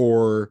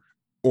or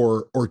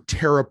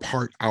tear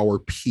apart our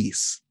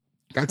peace.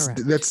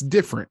 That's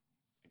different.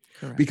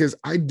 Correct. Because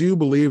I do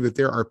believe that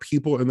there are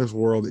people in this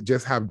world that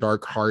just have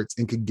dark hearts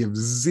and could give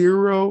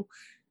 0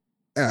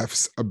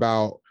 F's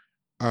about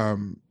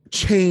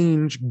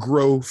change,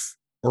 growth,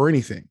 or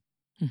anything.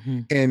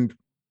 Mm-hmm. And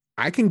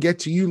I can get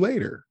to you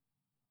later.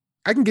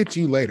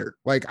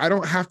 Like, I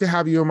don't have to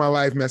have you in my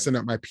life messing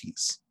up my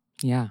peace.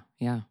 Yeah.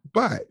 Yeah.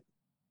 But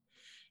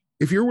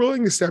if you're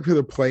willing to step to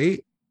the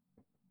plate,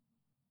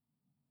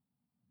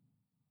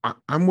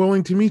 I'm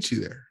willing to meet you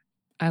there.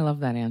 I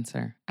love that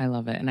answer. I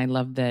love it. And I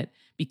love that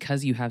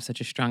because you have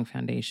such a strong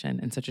foundation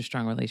and such a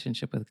strong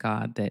relationship with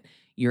God that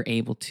you're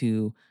able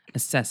to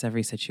assess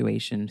every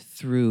situation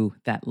through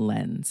that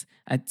lens.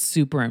 It's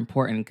super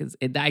important because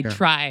I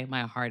try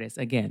my hardest.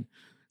 Again,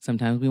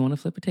 sometimes we want to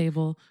flip a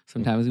table.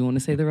 Sometimes we want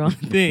to say the wrong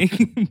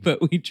thing,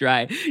 but we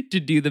try to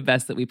do the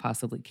best that we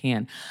possibly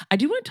can. I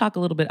do want to talk a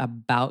little bit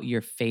about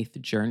your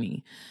faith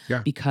journey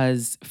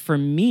because for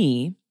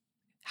me,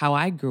 how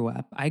I grew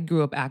up. I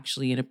grew up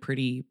actually in a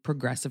pretty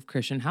progressive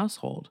Christian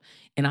household.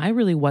 And I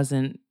really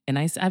wasn't, and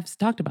I've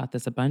talked about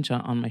this a bunch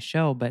on my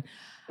show, but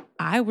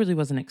I really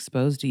wasn't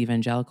exposed to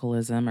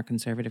evangelicalism or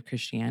conservative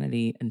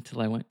Christianity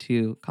until I went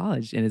to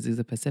college in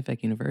Azusa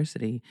Pacific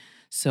University.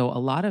 So a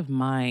lot of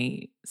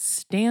my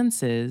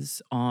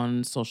stances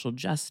on social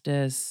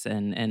justice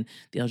and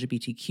the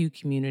LGBTQ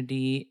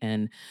community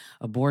and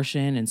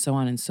abortion and so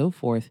on and so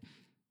forth,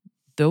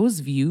 those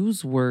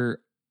views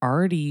were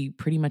already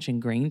pretty much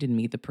ingrained in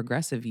me, the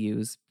progressive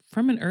views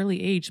from an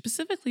early age,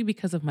 specifically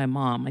because of my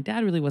mom. My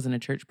dad really wasn't a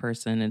church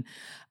person,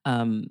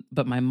 and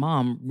but my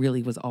mom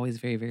really was always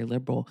very, very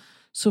liberal.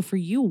 So for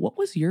you, what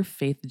was your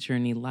faith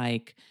journey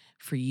like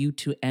for you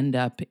to end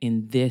up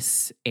in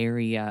this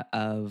area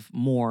of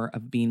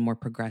being more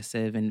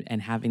progressive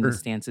and having the Sure.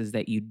 stances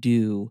that you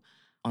do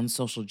on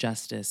social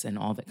justice and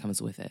all that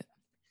comes with it?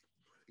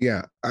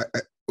 Yeah.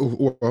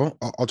 Well,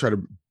 I'll try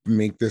to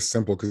make this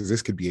simple because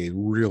this could be a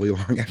really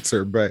long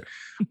answer, but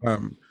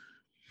um,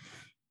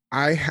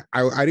 I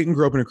didn't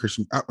grow up in a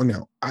Christian.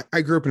 No,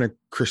 I grew up in a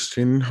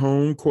Christian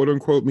home, quote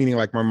unquote, meaning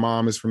like my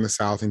mom is from the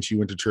South and she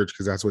went to church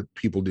because that's what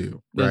people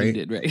do, Yeah, you right?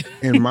 did, right?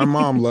 And my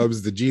mom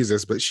loves the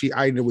Jesus, but she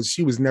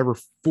was never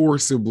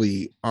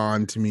forcibly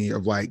on to me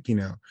of like,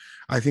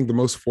 I think the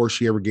most force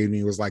she ever gave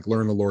me was like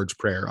learn the Lord's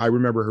Prayer. I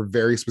remember her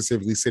very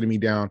specifically sitting me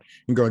down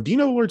and going, "Do you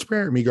know the Lord's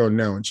Prayer?" And me going,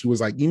 "No." And she was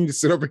like, "You need to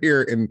sit over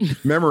here and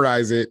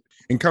memorize it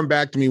and come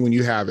back to me when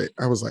you have it."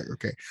 I was like,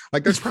 okay.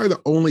 Like that's probably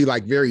the only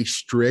like very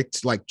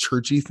strict, like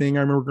churchy thing I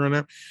remember growing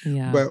up.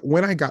 Yeah. But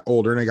when I got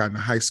older and I got into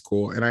high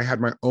school and I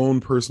had my own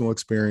personal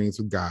experience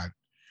with God,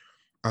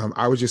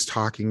 I was just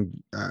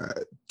talking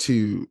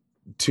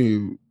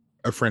to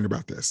a friend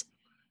about this.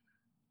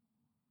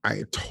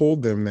 I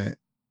told them that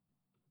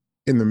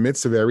in the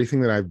midst of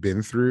everything that I've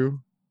been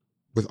through,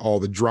 with all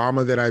the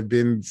drama that I've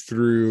been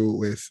through,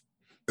 with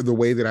the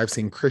way that I've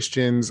seen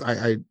Christians,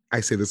 I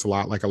say this a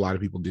lot, like a lot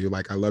of people do.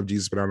 Like I love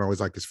Jesus, but I don't always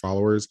like his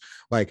followers.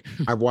 Like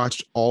I've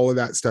watched all of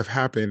that stuff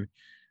happen.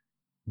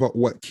 But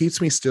what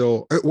keeps me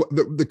still,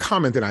 the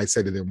comment that I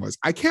said to them was,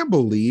 I can't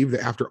believe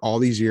that after all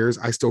these years,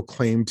 I still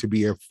claim to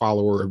be a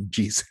follower of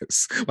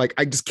Jesus. Like,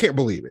 I just can't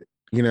believe it,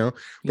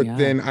 But Yeah.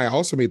 then I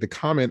also made the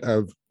comment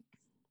of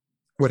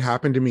what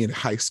happened to me in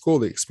high school.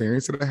 The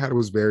experience that I had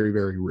was very,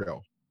 very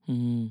real.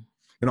 Mm.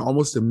 And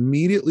almost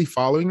immediately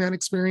following that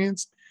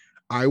experience,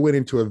 I went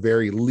into a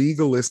very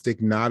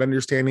legalistic, not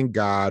understanding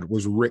God,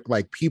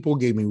 like people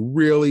gave me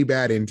really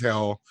bad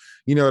intel,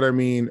 you know what I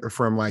mean?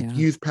 From like Yeah.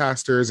 youth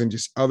pastors and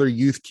just other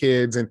youth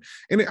kids. And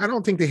I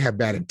don't think they had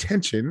bad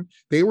intention.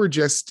 They were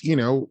just,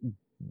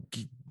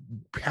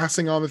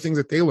 passing on the things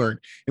that they learned.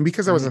 And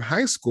because I was in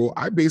high school,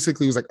 I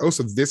basically was like, oh,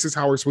 so this is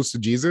how we're supposed to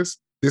Jesus.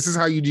 This is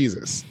how you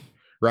Jesus.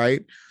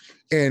 Right.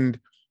 And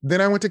then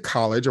I went to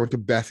college. I went to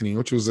Bethany,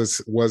 which was a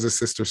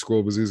sister school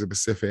of Azusa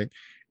Pacific.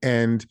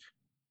 And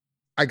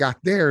I got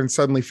there and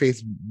suddenly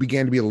faith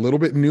began to be a little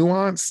bit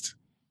nuanced,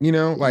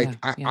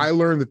 I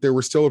learned that there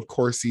were still, of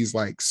course, these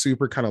like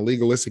super kind of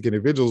legalistic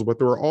individuals, but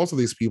there were also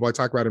these people. I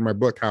talk about in my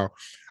book how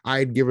I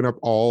had given up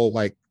all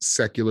like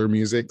secular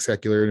music,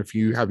 and if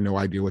you have no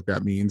idea what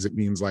that means, it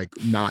means like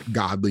not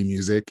godly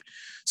music.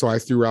 So I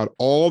threw out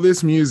all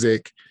this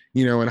music,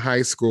 in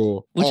high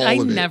school. Which I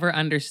never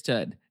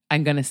understood,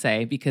 I'm going to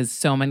say, because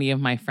so many of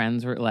my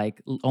friends were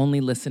like only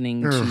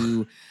listening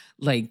to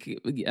like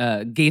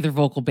Gaither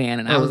vocal band,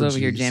 and I was over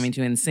here jamming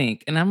to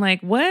NSYNC, and I'm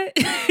like, what?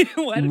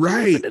 Why did you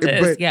listen to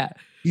this? But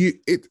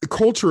it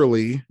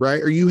culturally,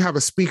 right? Or you have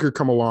a speaker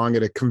come along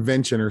at a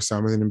convention or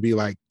something and be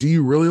like, do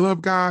you really love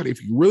God?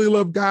 If you really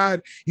love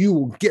God, you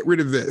will get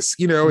rid of this,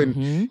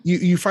 and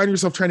you find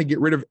yourself trying to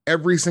get rid of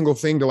every single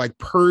thing to like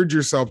purge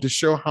yourself to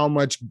show how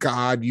much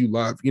God you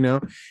love,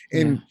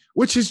 and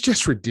which is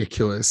just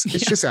ridiculous.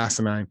 It's just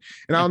asinine.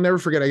 And I'll never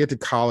forget, I get to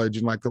college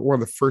and like one of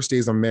the first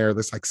days I'm there,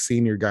 this like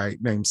senior guy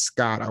named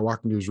Scott, I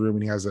walk into his room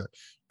and he has a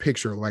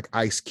picture of like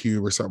Ice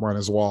Cube or something on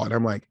his wall. And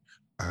I'm like,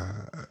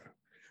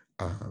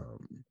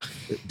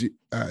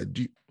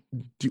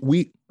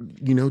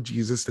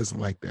 Jesus doesn't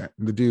like that.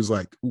 And the dude's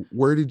like,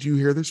 where did you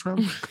hear this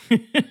from?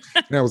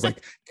 And I was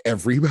like,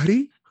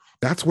 everybody,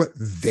 that's what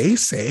they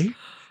say.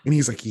 And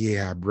he's like,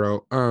 yeah,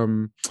 bro,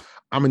 I'm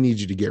gonna need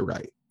you to get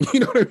right.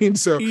 You know what I mean?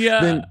 So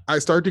then I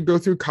start to go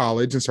through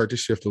college and start to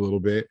shift a little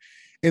bit.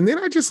 And then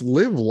I just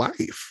live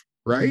life.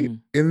 Right.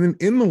 And then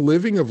in the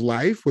living of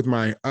life with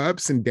my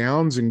ups and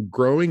downs and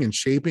growing and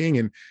shaping,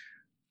 and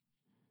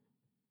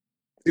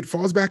it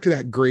falls back to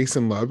that grace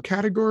and love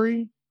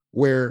category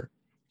where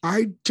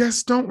I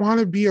just don't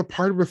want to be a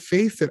part of a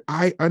faith that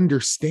I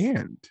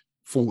understand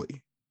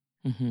fully.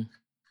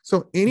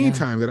 So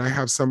anytime that I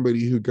have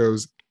somebody who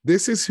goes,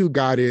 this is who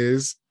God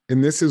is,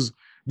 and this is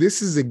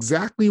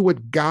exactly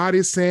what God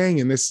is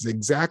saying, and this is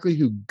exactly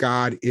who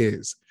God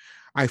is,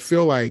 I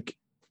feel like,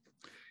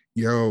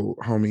 yo,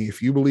 homie,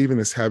 if you believe in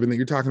this heaven that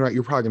you're talking about,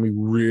 you're probably gonna be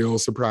real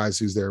surprised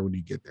who's there when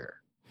you get there.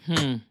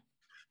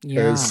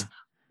 Because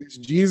this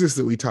Jesus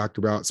that we talked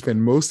about spent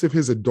most of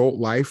his adult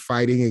life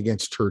fighting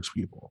against church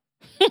people.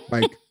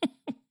 Like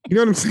You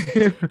know what I'm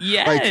saying? Like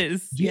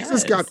Yes. Jesus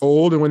Yes. got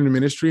old and went into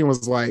ministry and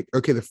was like,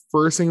 okay, the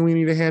first thing we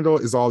need to handle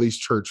is all these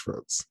church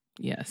folks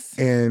Yes.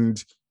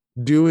 and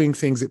doing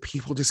things that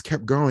people just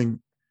kept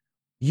going.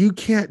 You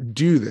can't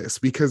do this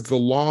because the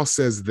law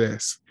says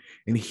this.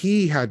 And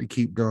he had to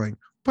keep going,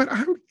 but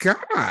I'm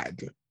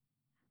God.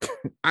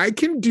 I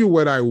can do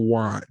what I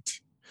want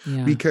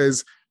Yeah.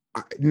 because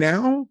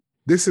now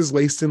this is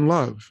laced in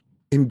love,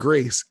 in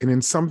grace, and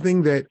in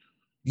something that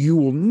you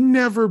will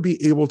never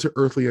be able to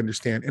earthly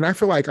understand. And I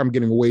feel like I'm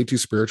getting way too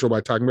spiritual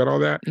by talking about all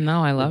that.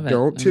 No, I love it.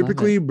 Don't I love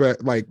typically, it.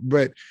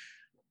 but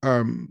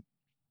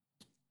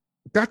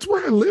that's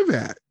where I live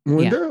at,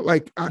 Melinda.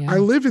 Like I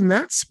live in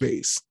that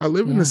space. I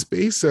live in the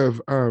space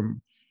of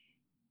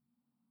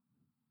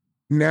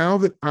now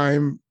that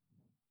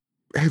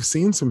have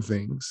seen some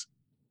things.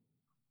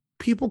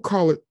 People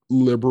call it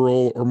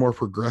liberal or more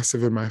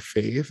progressive in my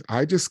faith.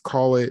 I just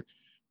call it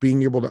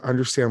being able to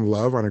understand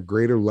love on a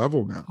greater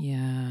level now.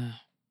 Yeah.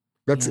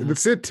 That's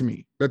it to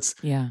me. That's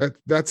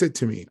it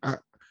to me.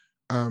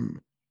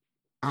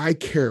 I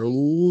care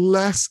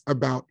less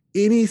about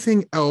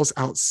anything else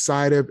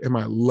outside of, am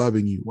I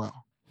loving you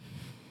well?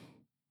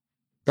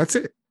 That's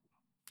it.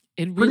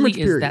 It really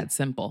is that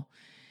simple.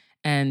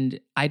 And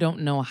I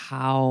don't know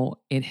how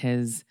it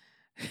has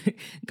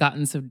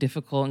gotten so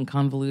difficult and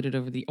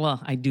convoluted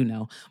well, I do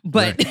know,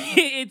 but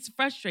it's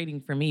frustrating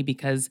for me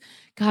because,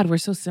 God, we're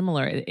so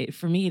similar.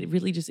 For me, it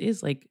really just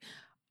is like,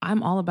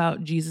 I'm all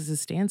about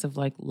Jesus's stance of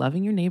like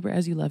loving your neighbor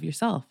as you love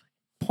yourself.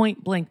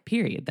 Point blank,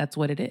 period. That's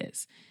what it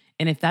is.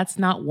 And if that's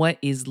not what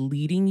is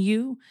leading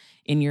you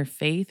in your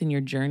faith and your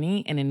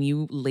journey and in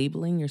you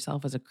labeling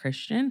yourself as a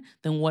Christian,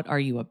 then what are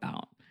you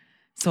about?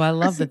 So I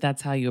love that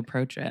that's how you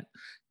approach it.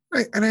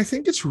 Right. And I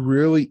think it's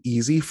really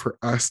easy for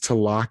us to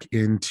lock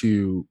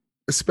into,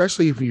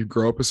 especially if you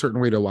grow up a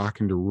certain way, to lock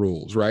into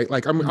rules, right?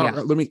 Like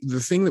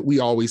the thing that we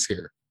always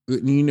hear,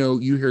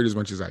 you hear it as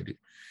much as I do.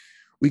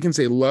 We can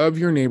say, love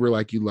your neighbor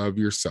like you love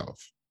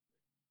yourself.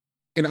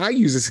 And I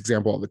use this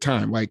example all the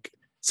time. Like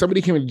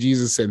somebody came to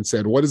Jesus and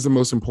said, what is the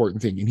most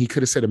important thing? And he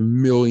could have said a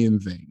million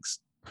things.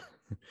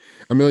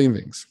 And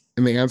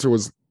the answer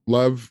was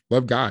love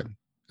God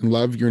and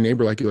love your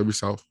neighbor like you love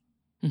yourself.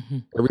 Mm-hmm.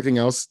 Everything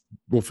else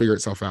will figure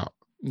itself out.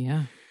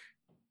 Yeah.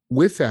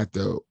 With that,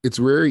 though, it's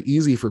very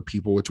easy for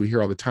people, which we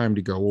hear all the time,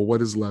 to go, well, what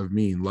does love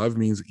mean? Love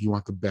means that you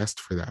want the best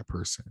for that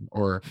person.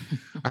 Or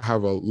I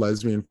have a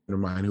lesbian friend of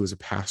mine who was a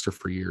pastor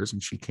for years,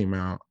 and she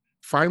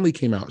finally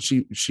came out.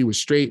 She was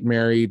straight,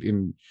 married,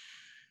 and,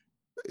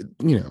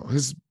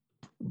 has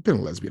been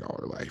a lesbian all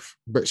her life.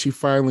 But she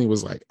finally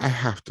was like, I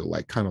have to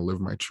like kind of live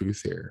my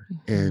truth here.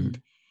 Mm-hmm.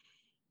 And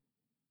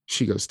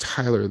she goes,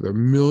 Tyler, the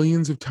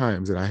millions of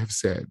times that I have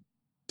said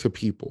to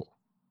people,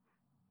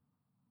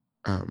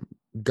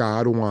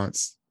 God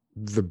wants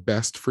the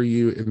best for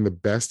you, and the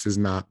best is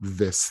not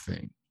this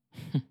thing.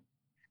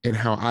 And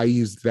how I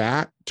use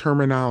that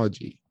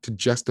terminology to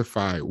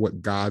justify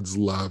what God's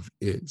love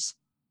is,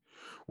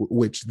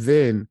 which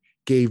then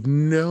gave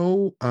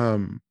no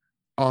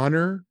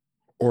honor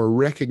or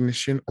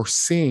recognition or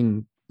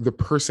seeing the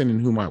person in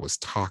whom I was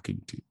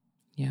talking to.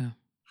 Yeah.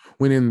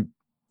 When in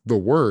the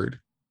Word,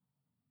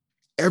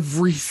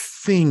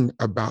 everything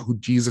about who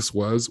Jesus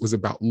was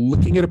about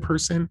looking at a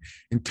person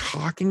and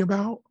talking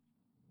about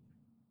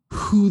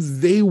who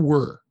they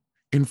were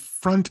in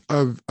front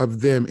of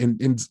them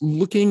and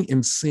looking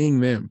and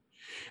seeing them.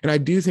 And I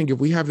do think if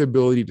we have the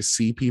ability to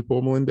see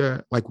people,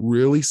 Melinda, like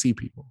really see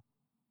people,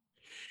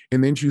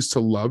 and then choose to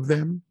love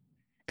them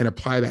and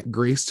apply that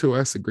grace to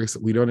us, the grace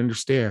that we don't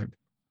understand,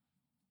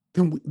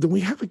 then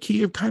we have a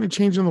key of kind of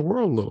changing the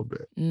world a little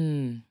bit.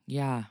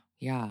 Yeah.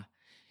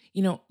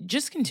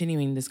 Just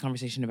continuing this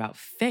conversation about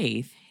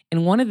faith,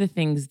 and one of the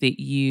things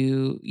that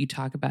you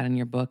talk about in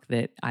your book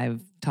that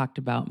I've talked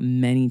about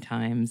many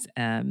times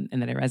and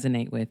that I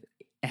resonate with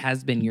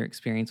has been your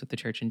experience with the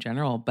church in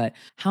general. But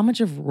how much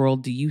of a role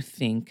do you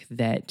think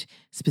that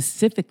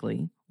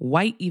specifically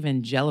white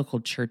evangelical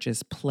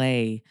churches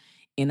play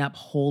in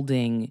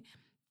upholding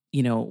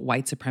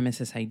white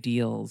supremacist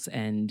ideals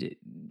and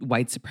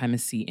white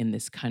supremacy in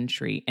this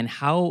country? And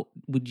how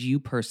would you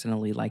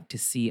personally like to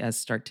see us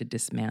start to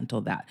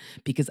dismantle that?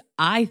 Because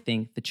I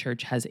think the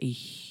church has a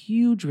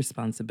huge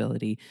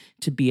responsibility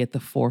to be at the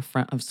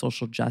forefront of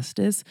social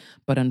justice.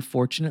 But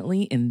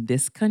unfortunately, in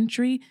this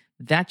country,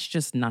 that's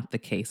just not the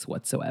case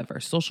whatsoever.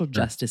 Social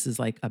justice is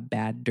like a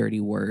bad, dirty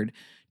word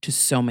to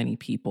so many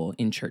people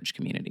in church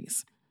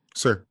communities.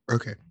 Sir,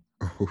 okay.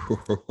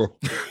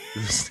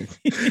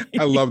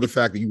 I love the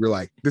fact that you were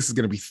like, this is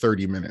going to be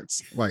 30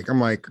 minutes. Like,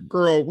 I'm like,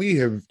 girl,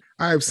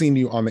 I have seen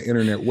you on the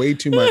internet way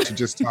too much to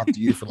just talk to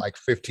you for like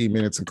 15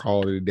 minutes and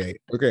call it a day.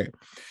 Okay.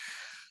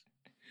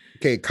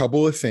 A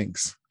couple of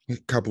things.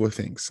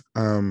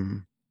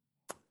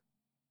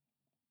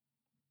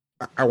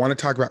 I want to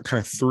talk about kind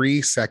of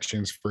three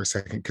sections for a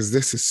second, because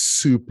this is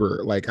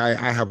super, like,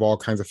 I have all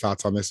kinds of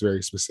thoughts on this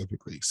very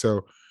specifically.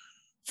 So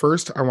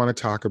first, I want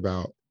to talk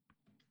about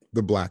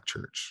the Black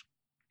church.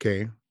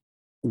 Okay.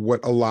 What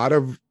a lot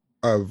of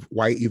of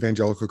white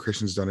evangelical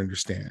Christians don't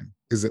understand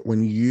is that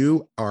when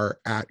you are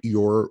at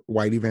your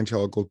white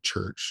evangelical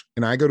church,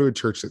 and I go to a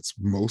church that's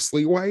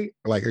mostly white,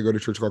 like I go to a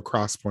church called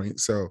Crosspoint.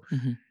 So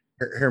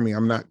hear me,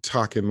 I'm not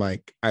talking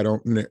like I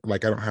don't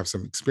have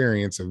some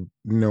experience of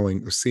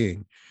knowing or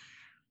seeing.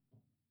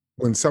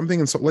 When something,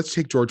 and so let's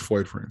take George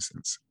Floyd, for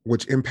instance,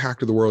 which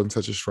impacted the world in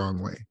such a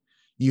strong way.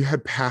 You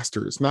had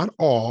pastors, not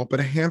all, but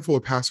a handful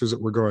of pastors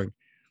that were going,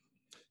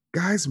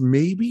 guys,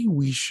 maybe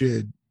we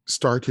should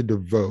start to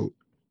devote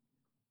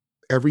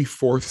every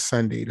fourth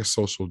Sunday to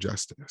social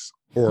justice.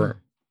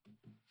 Or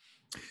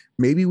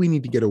maybe we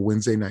need to get a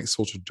Wednesday night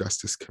social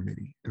justice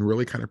committee and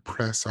really kind of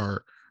press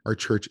our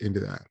church into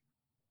that.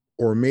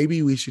 Or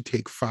maybe we should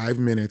take 5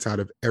 minutes out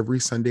of every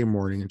Sunday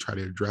morning and try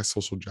to address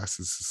social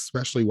justice,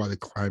 especially while the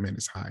climate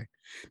is high.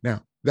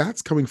 Now,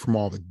 that's coming from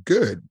all the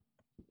good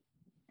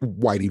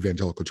white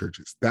evangelical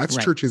churches. That's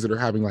right. Churches that are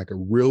having like a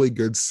really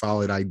good,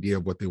 solid idea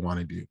of what they want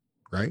to do,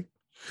 right?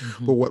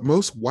 But what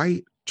most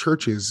white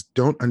churches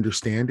don't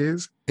understand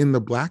is in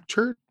the Black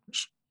church,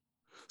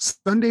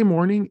 Sunday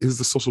morning is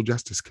the social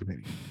justice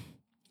committee.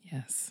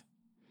 Yes.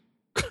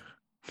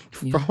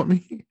 Follow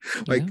me?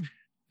 Like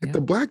at the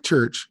Black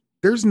church,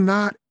 there's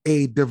not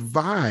a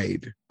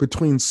divide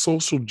between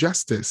social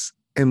justice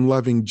and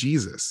loving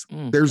Jesus.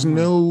 There's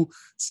no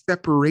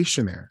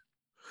separation there.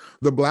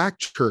 The Black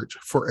church,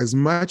 for as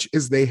much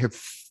as they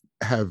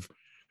have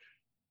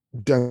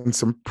done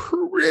some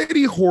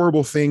pretty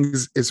horrible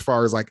things as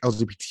far as like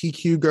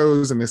LGBTQ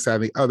goes and this, that,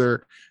 and the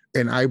other,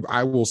 and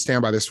I will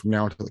stand by this from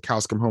now until the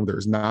cows come home. There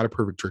is not a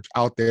perfect church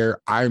out there.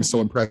 I am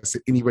so impressed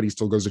that anybody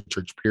still goes to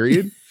church,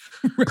 period.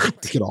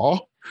 Right. At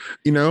all,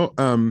 you know,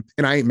 and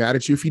I ain't mad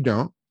at you if you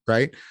don't.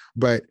 Right.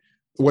 But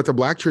what the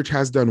Black church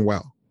has done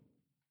well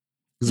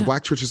is the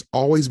Black church has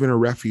always been a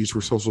refuge for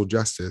social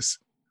justice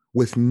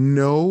with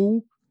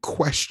no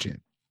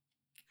question,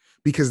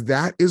 because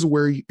that is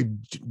where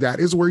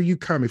you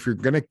come. If you're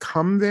going to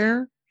come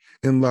there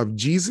and love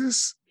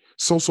Jesus,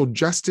 social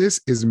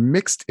justice is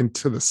mixed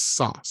into the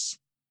sauce.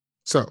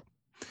 So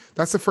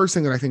that's the first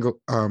thing that I think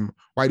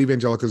white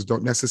evangelicals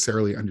don't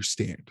necessarily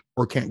understand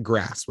or can't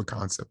grasp the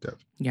concept of.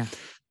 Yeah.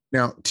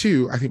 Now,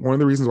 two, I think one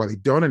of the reasons why they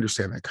don't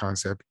understand that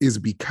concept is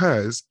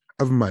because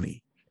of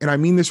money. And I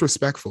mean this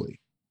respectfully.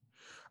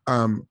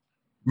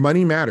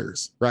 Money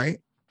matters, right?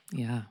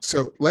 Yeah.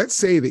 So let's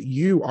say that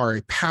you are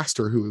a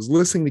pastor who is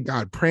listening to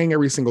God, praying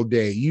every single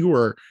day. You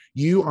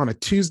on a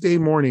Tuesday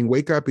morning,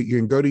 wake up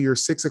and go to your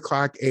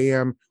 6:00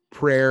 a.m.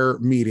 prayer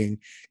meeting,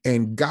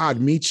 and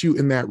God meets you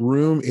in that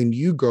room and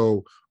you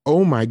go,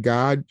 oh my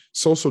God,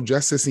 social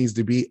justice needs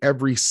to be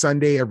every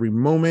Sunday, every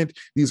moment.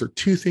 These are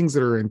two things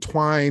that are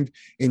entwined,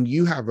 and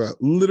you have a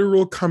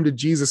literal come to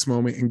Jesus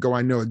moment and go,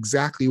 I know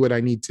exactly what I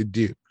need to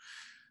do.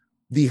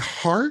 The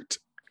heart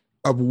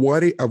of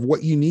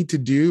what you need to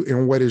do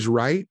and what is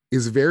right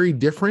is very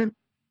different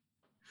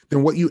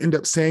than what you end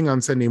up saying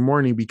on Sunday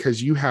morning,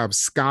 because you have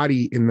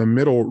Scotty in the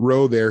middle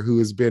row there who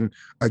has been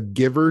a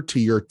giver to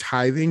your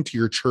tithing to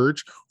your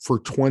church for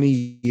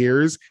 20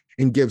 years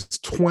and gives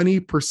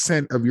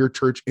 20% of your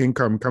church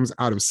income comes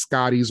out of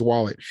Scotty's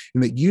wallet.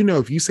 And that, you know,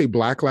 if you say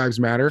Black Lives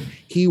Matter,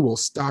 he will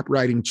stop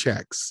writing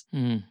checks.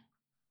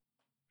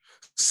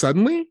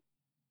 Suddenly,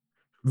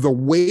 the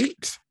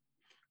weight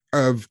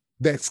of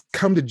that's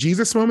come to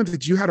Jesus moment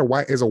that you had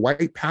as a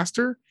white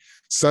pastor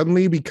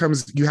suddenly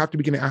becomes, you have to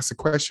begin to ask the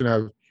question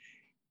of,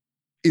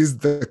 is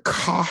the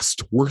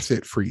cost worth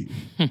it for you?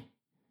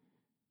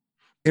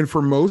 And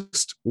for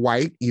most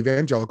white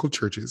evangelical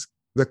churches,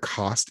 the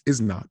cost is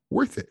not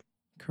worth it.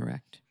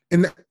 Correct.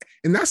 And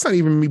that's not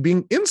even me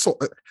being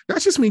insulted.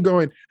 That's just me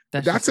going,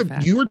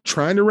 you're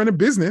trying to run a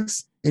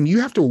business and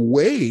you have to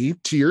weigh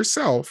to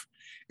yourself,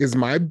 is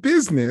my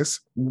business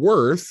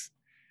worth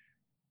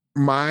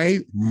my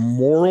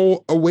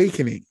moral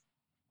awakening?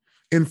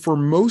 And for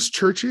most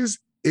churches,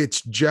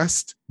 it's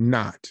just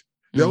not.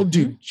 They'll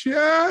do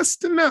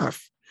just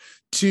enough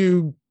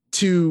to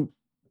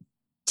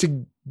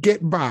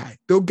get by.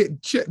 They'll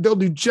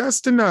do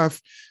just enough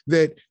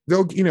that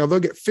they'll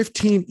get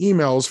 15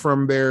 emails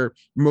from their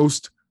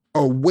most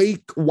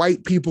awake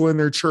white people in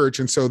their church.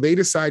 And so they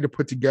decide to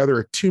put together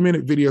a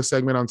 2-minute video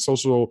segment on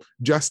social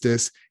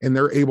justice, and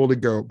they're able to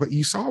go. But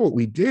you saw what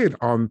we did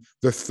on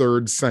the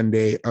third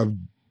Sunday of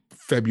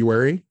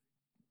February,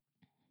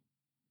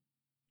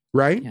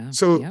 right? Yeah.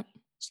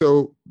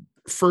 So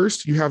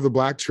first you have the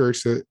Black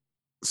church that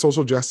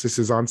social justice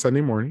is on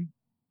Sunday morning.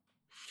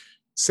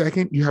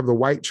 Second, you have the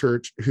white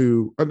church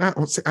who,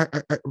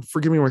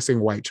 forgive me when I'm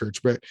saying white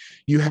church, but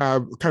you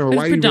have kind of a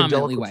white,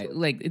 predominantly white,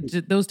 like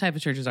those type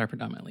of churches are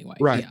predominantly white,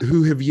 right? Yeah.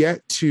 Who have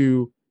yet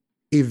to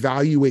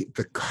evaluate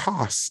the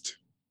cost,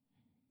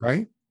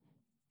 right?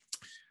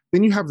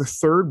 Then you have the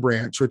third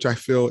branch, which I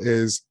feel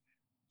is,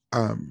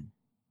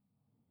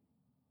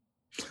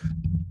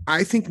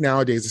 I think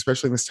nowadays,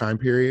 especially in this time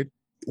period,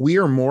 we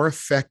are more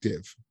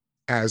effective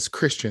as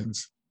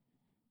Christians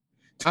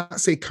to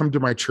not say, come to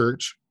my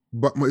church,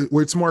 but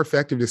it's more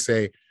effective to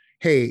say,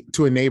 hey,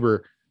 to a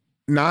neighbor,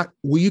 not,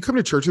 will you come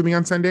to church with me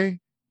on Sunday?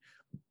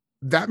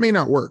 that may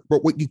not work.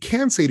 But what you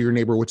can say to your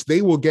neighbor, which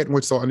they will get and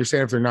which they'll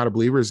understand if they're not a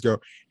believer, is go,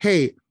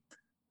 hey,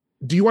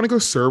 do you want to go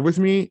serve with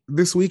me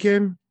this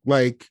weekend?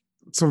 Like,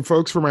 some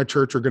folks from my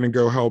church are going to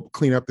go help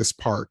clean up this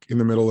park in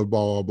the middle of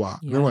blah, blah, blah.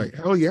 And they're like,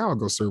 hell yeah, I'll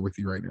go serve with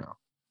you right now.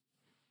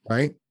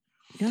 Right?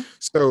 Yeah.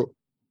 So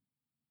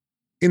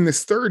in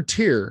this third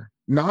tier,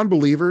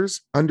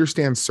 non-believers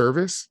understand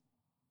service.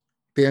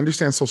 They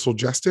understand social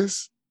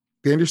justice.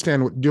 They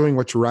understand doing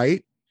what's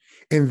right.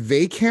 And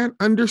they can't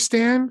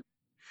understand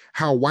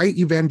how white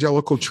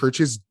evangelical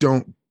churches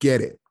don't get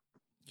it.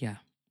 Yeah.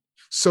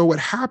 So what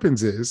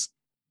happens is,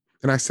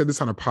 and I said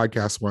this on a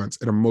podcast once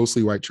at a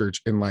mostly white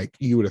church, and like,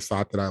 you would have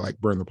thought that I like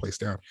burned the place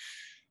down.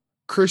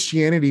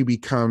 Christianity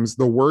becomes,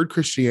 the word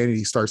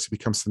Christianity starts to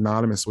become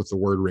synonymous with the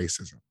word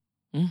racism.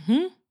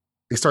 Mm-hmm.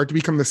 They start to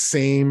become the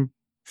same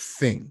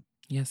thing.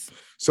 Yes.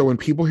 So when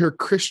people hear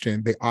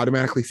Christian, they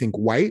automatically think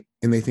white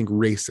and they think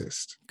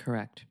racist.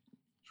 Correct.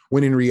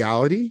 When in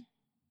reality,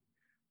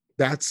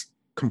 that's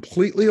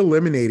completely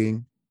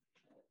eliminating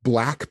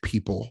Black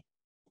people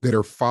that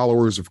are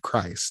followers of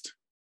Christ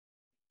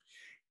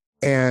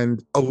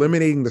and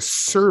eliminating the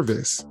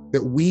service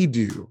that we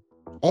do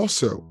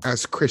also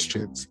as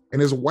Christians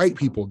and as white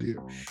people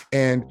do.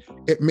 And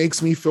it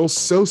makes me feel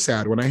so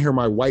sad when I hear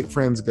my white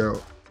friends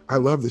go, I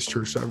love this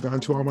church that I've gone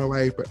to all my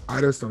life, but I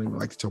just don't even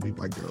like to tell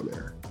people I go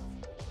there.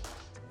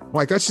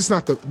 Like, that's just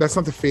not that's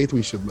not the faith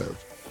we should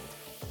live.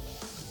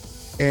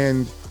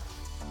 And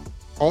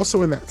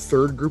also in that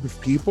third group of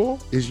people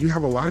is you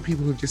have a lot of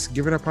people who've just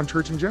given up on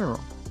church in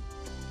general.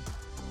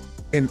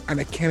 And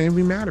I can't even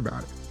be mad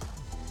about it.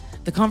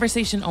 The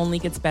conversation only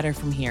gets better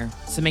from here,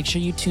 so make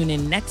sure you tune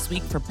in next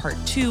week for part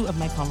 2 of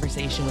my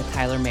conversation with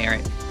Tyler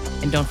Merritt.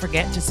 And don't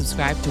forget to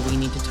subscribe to We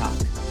Need to Talk.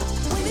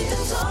 We need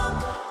to talk.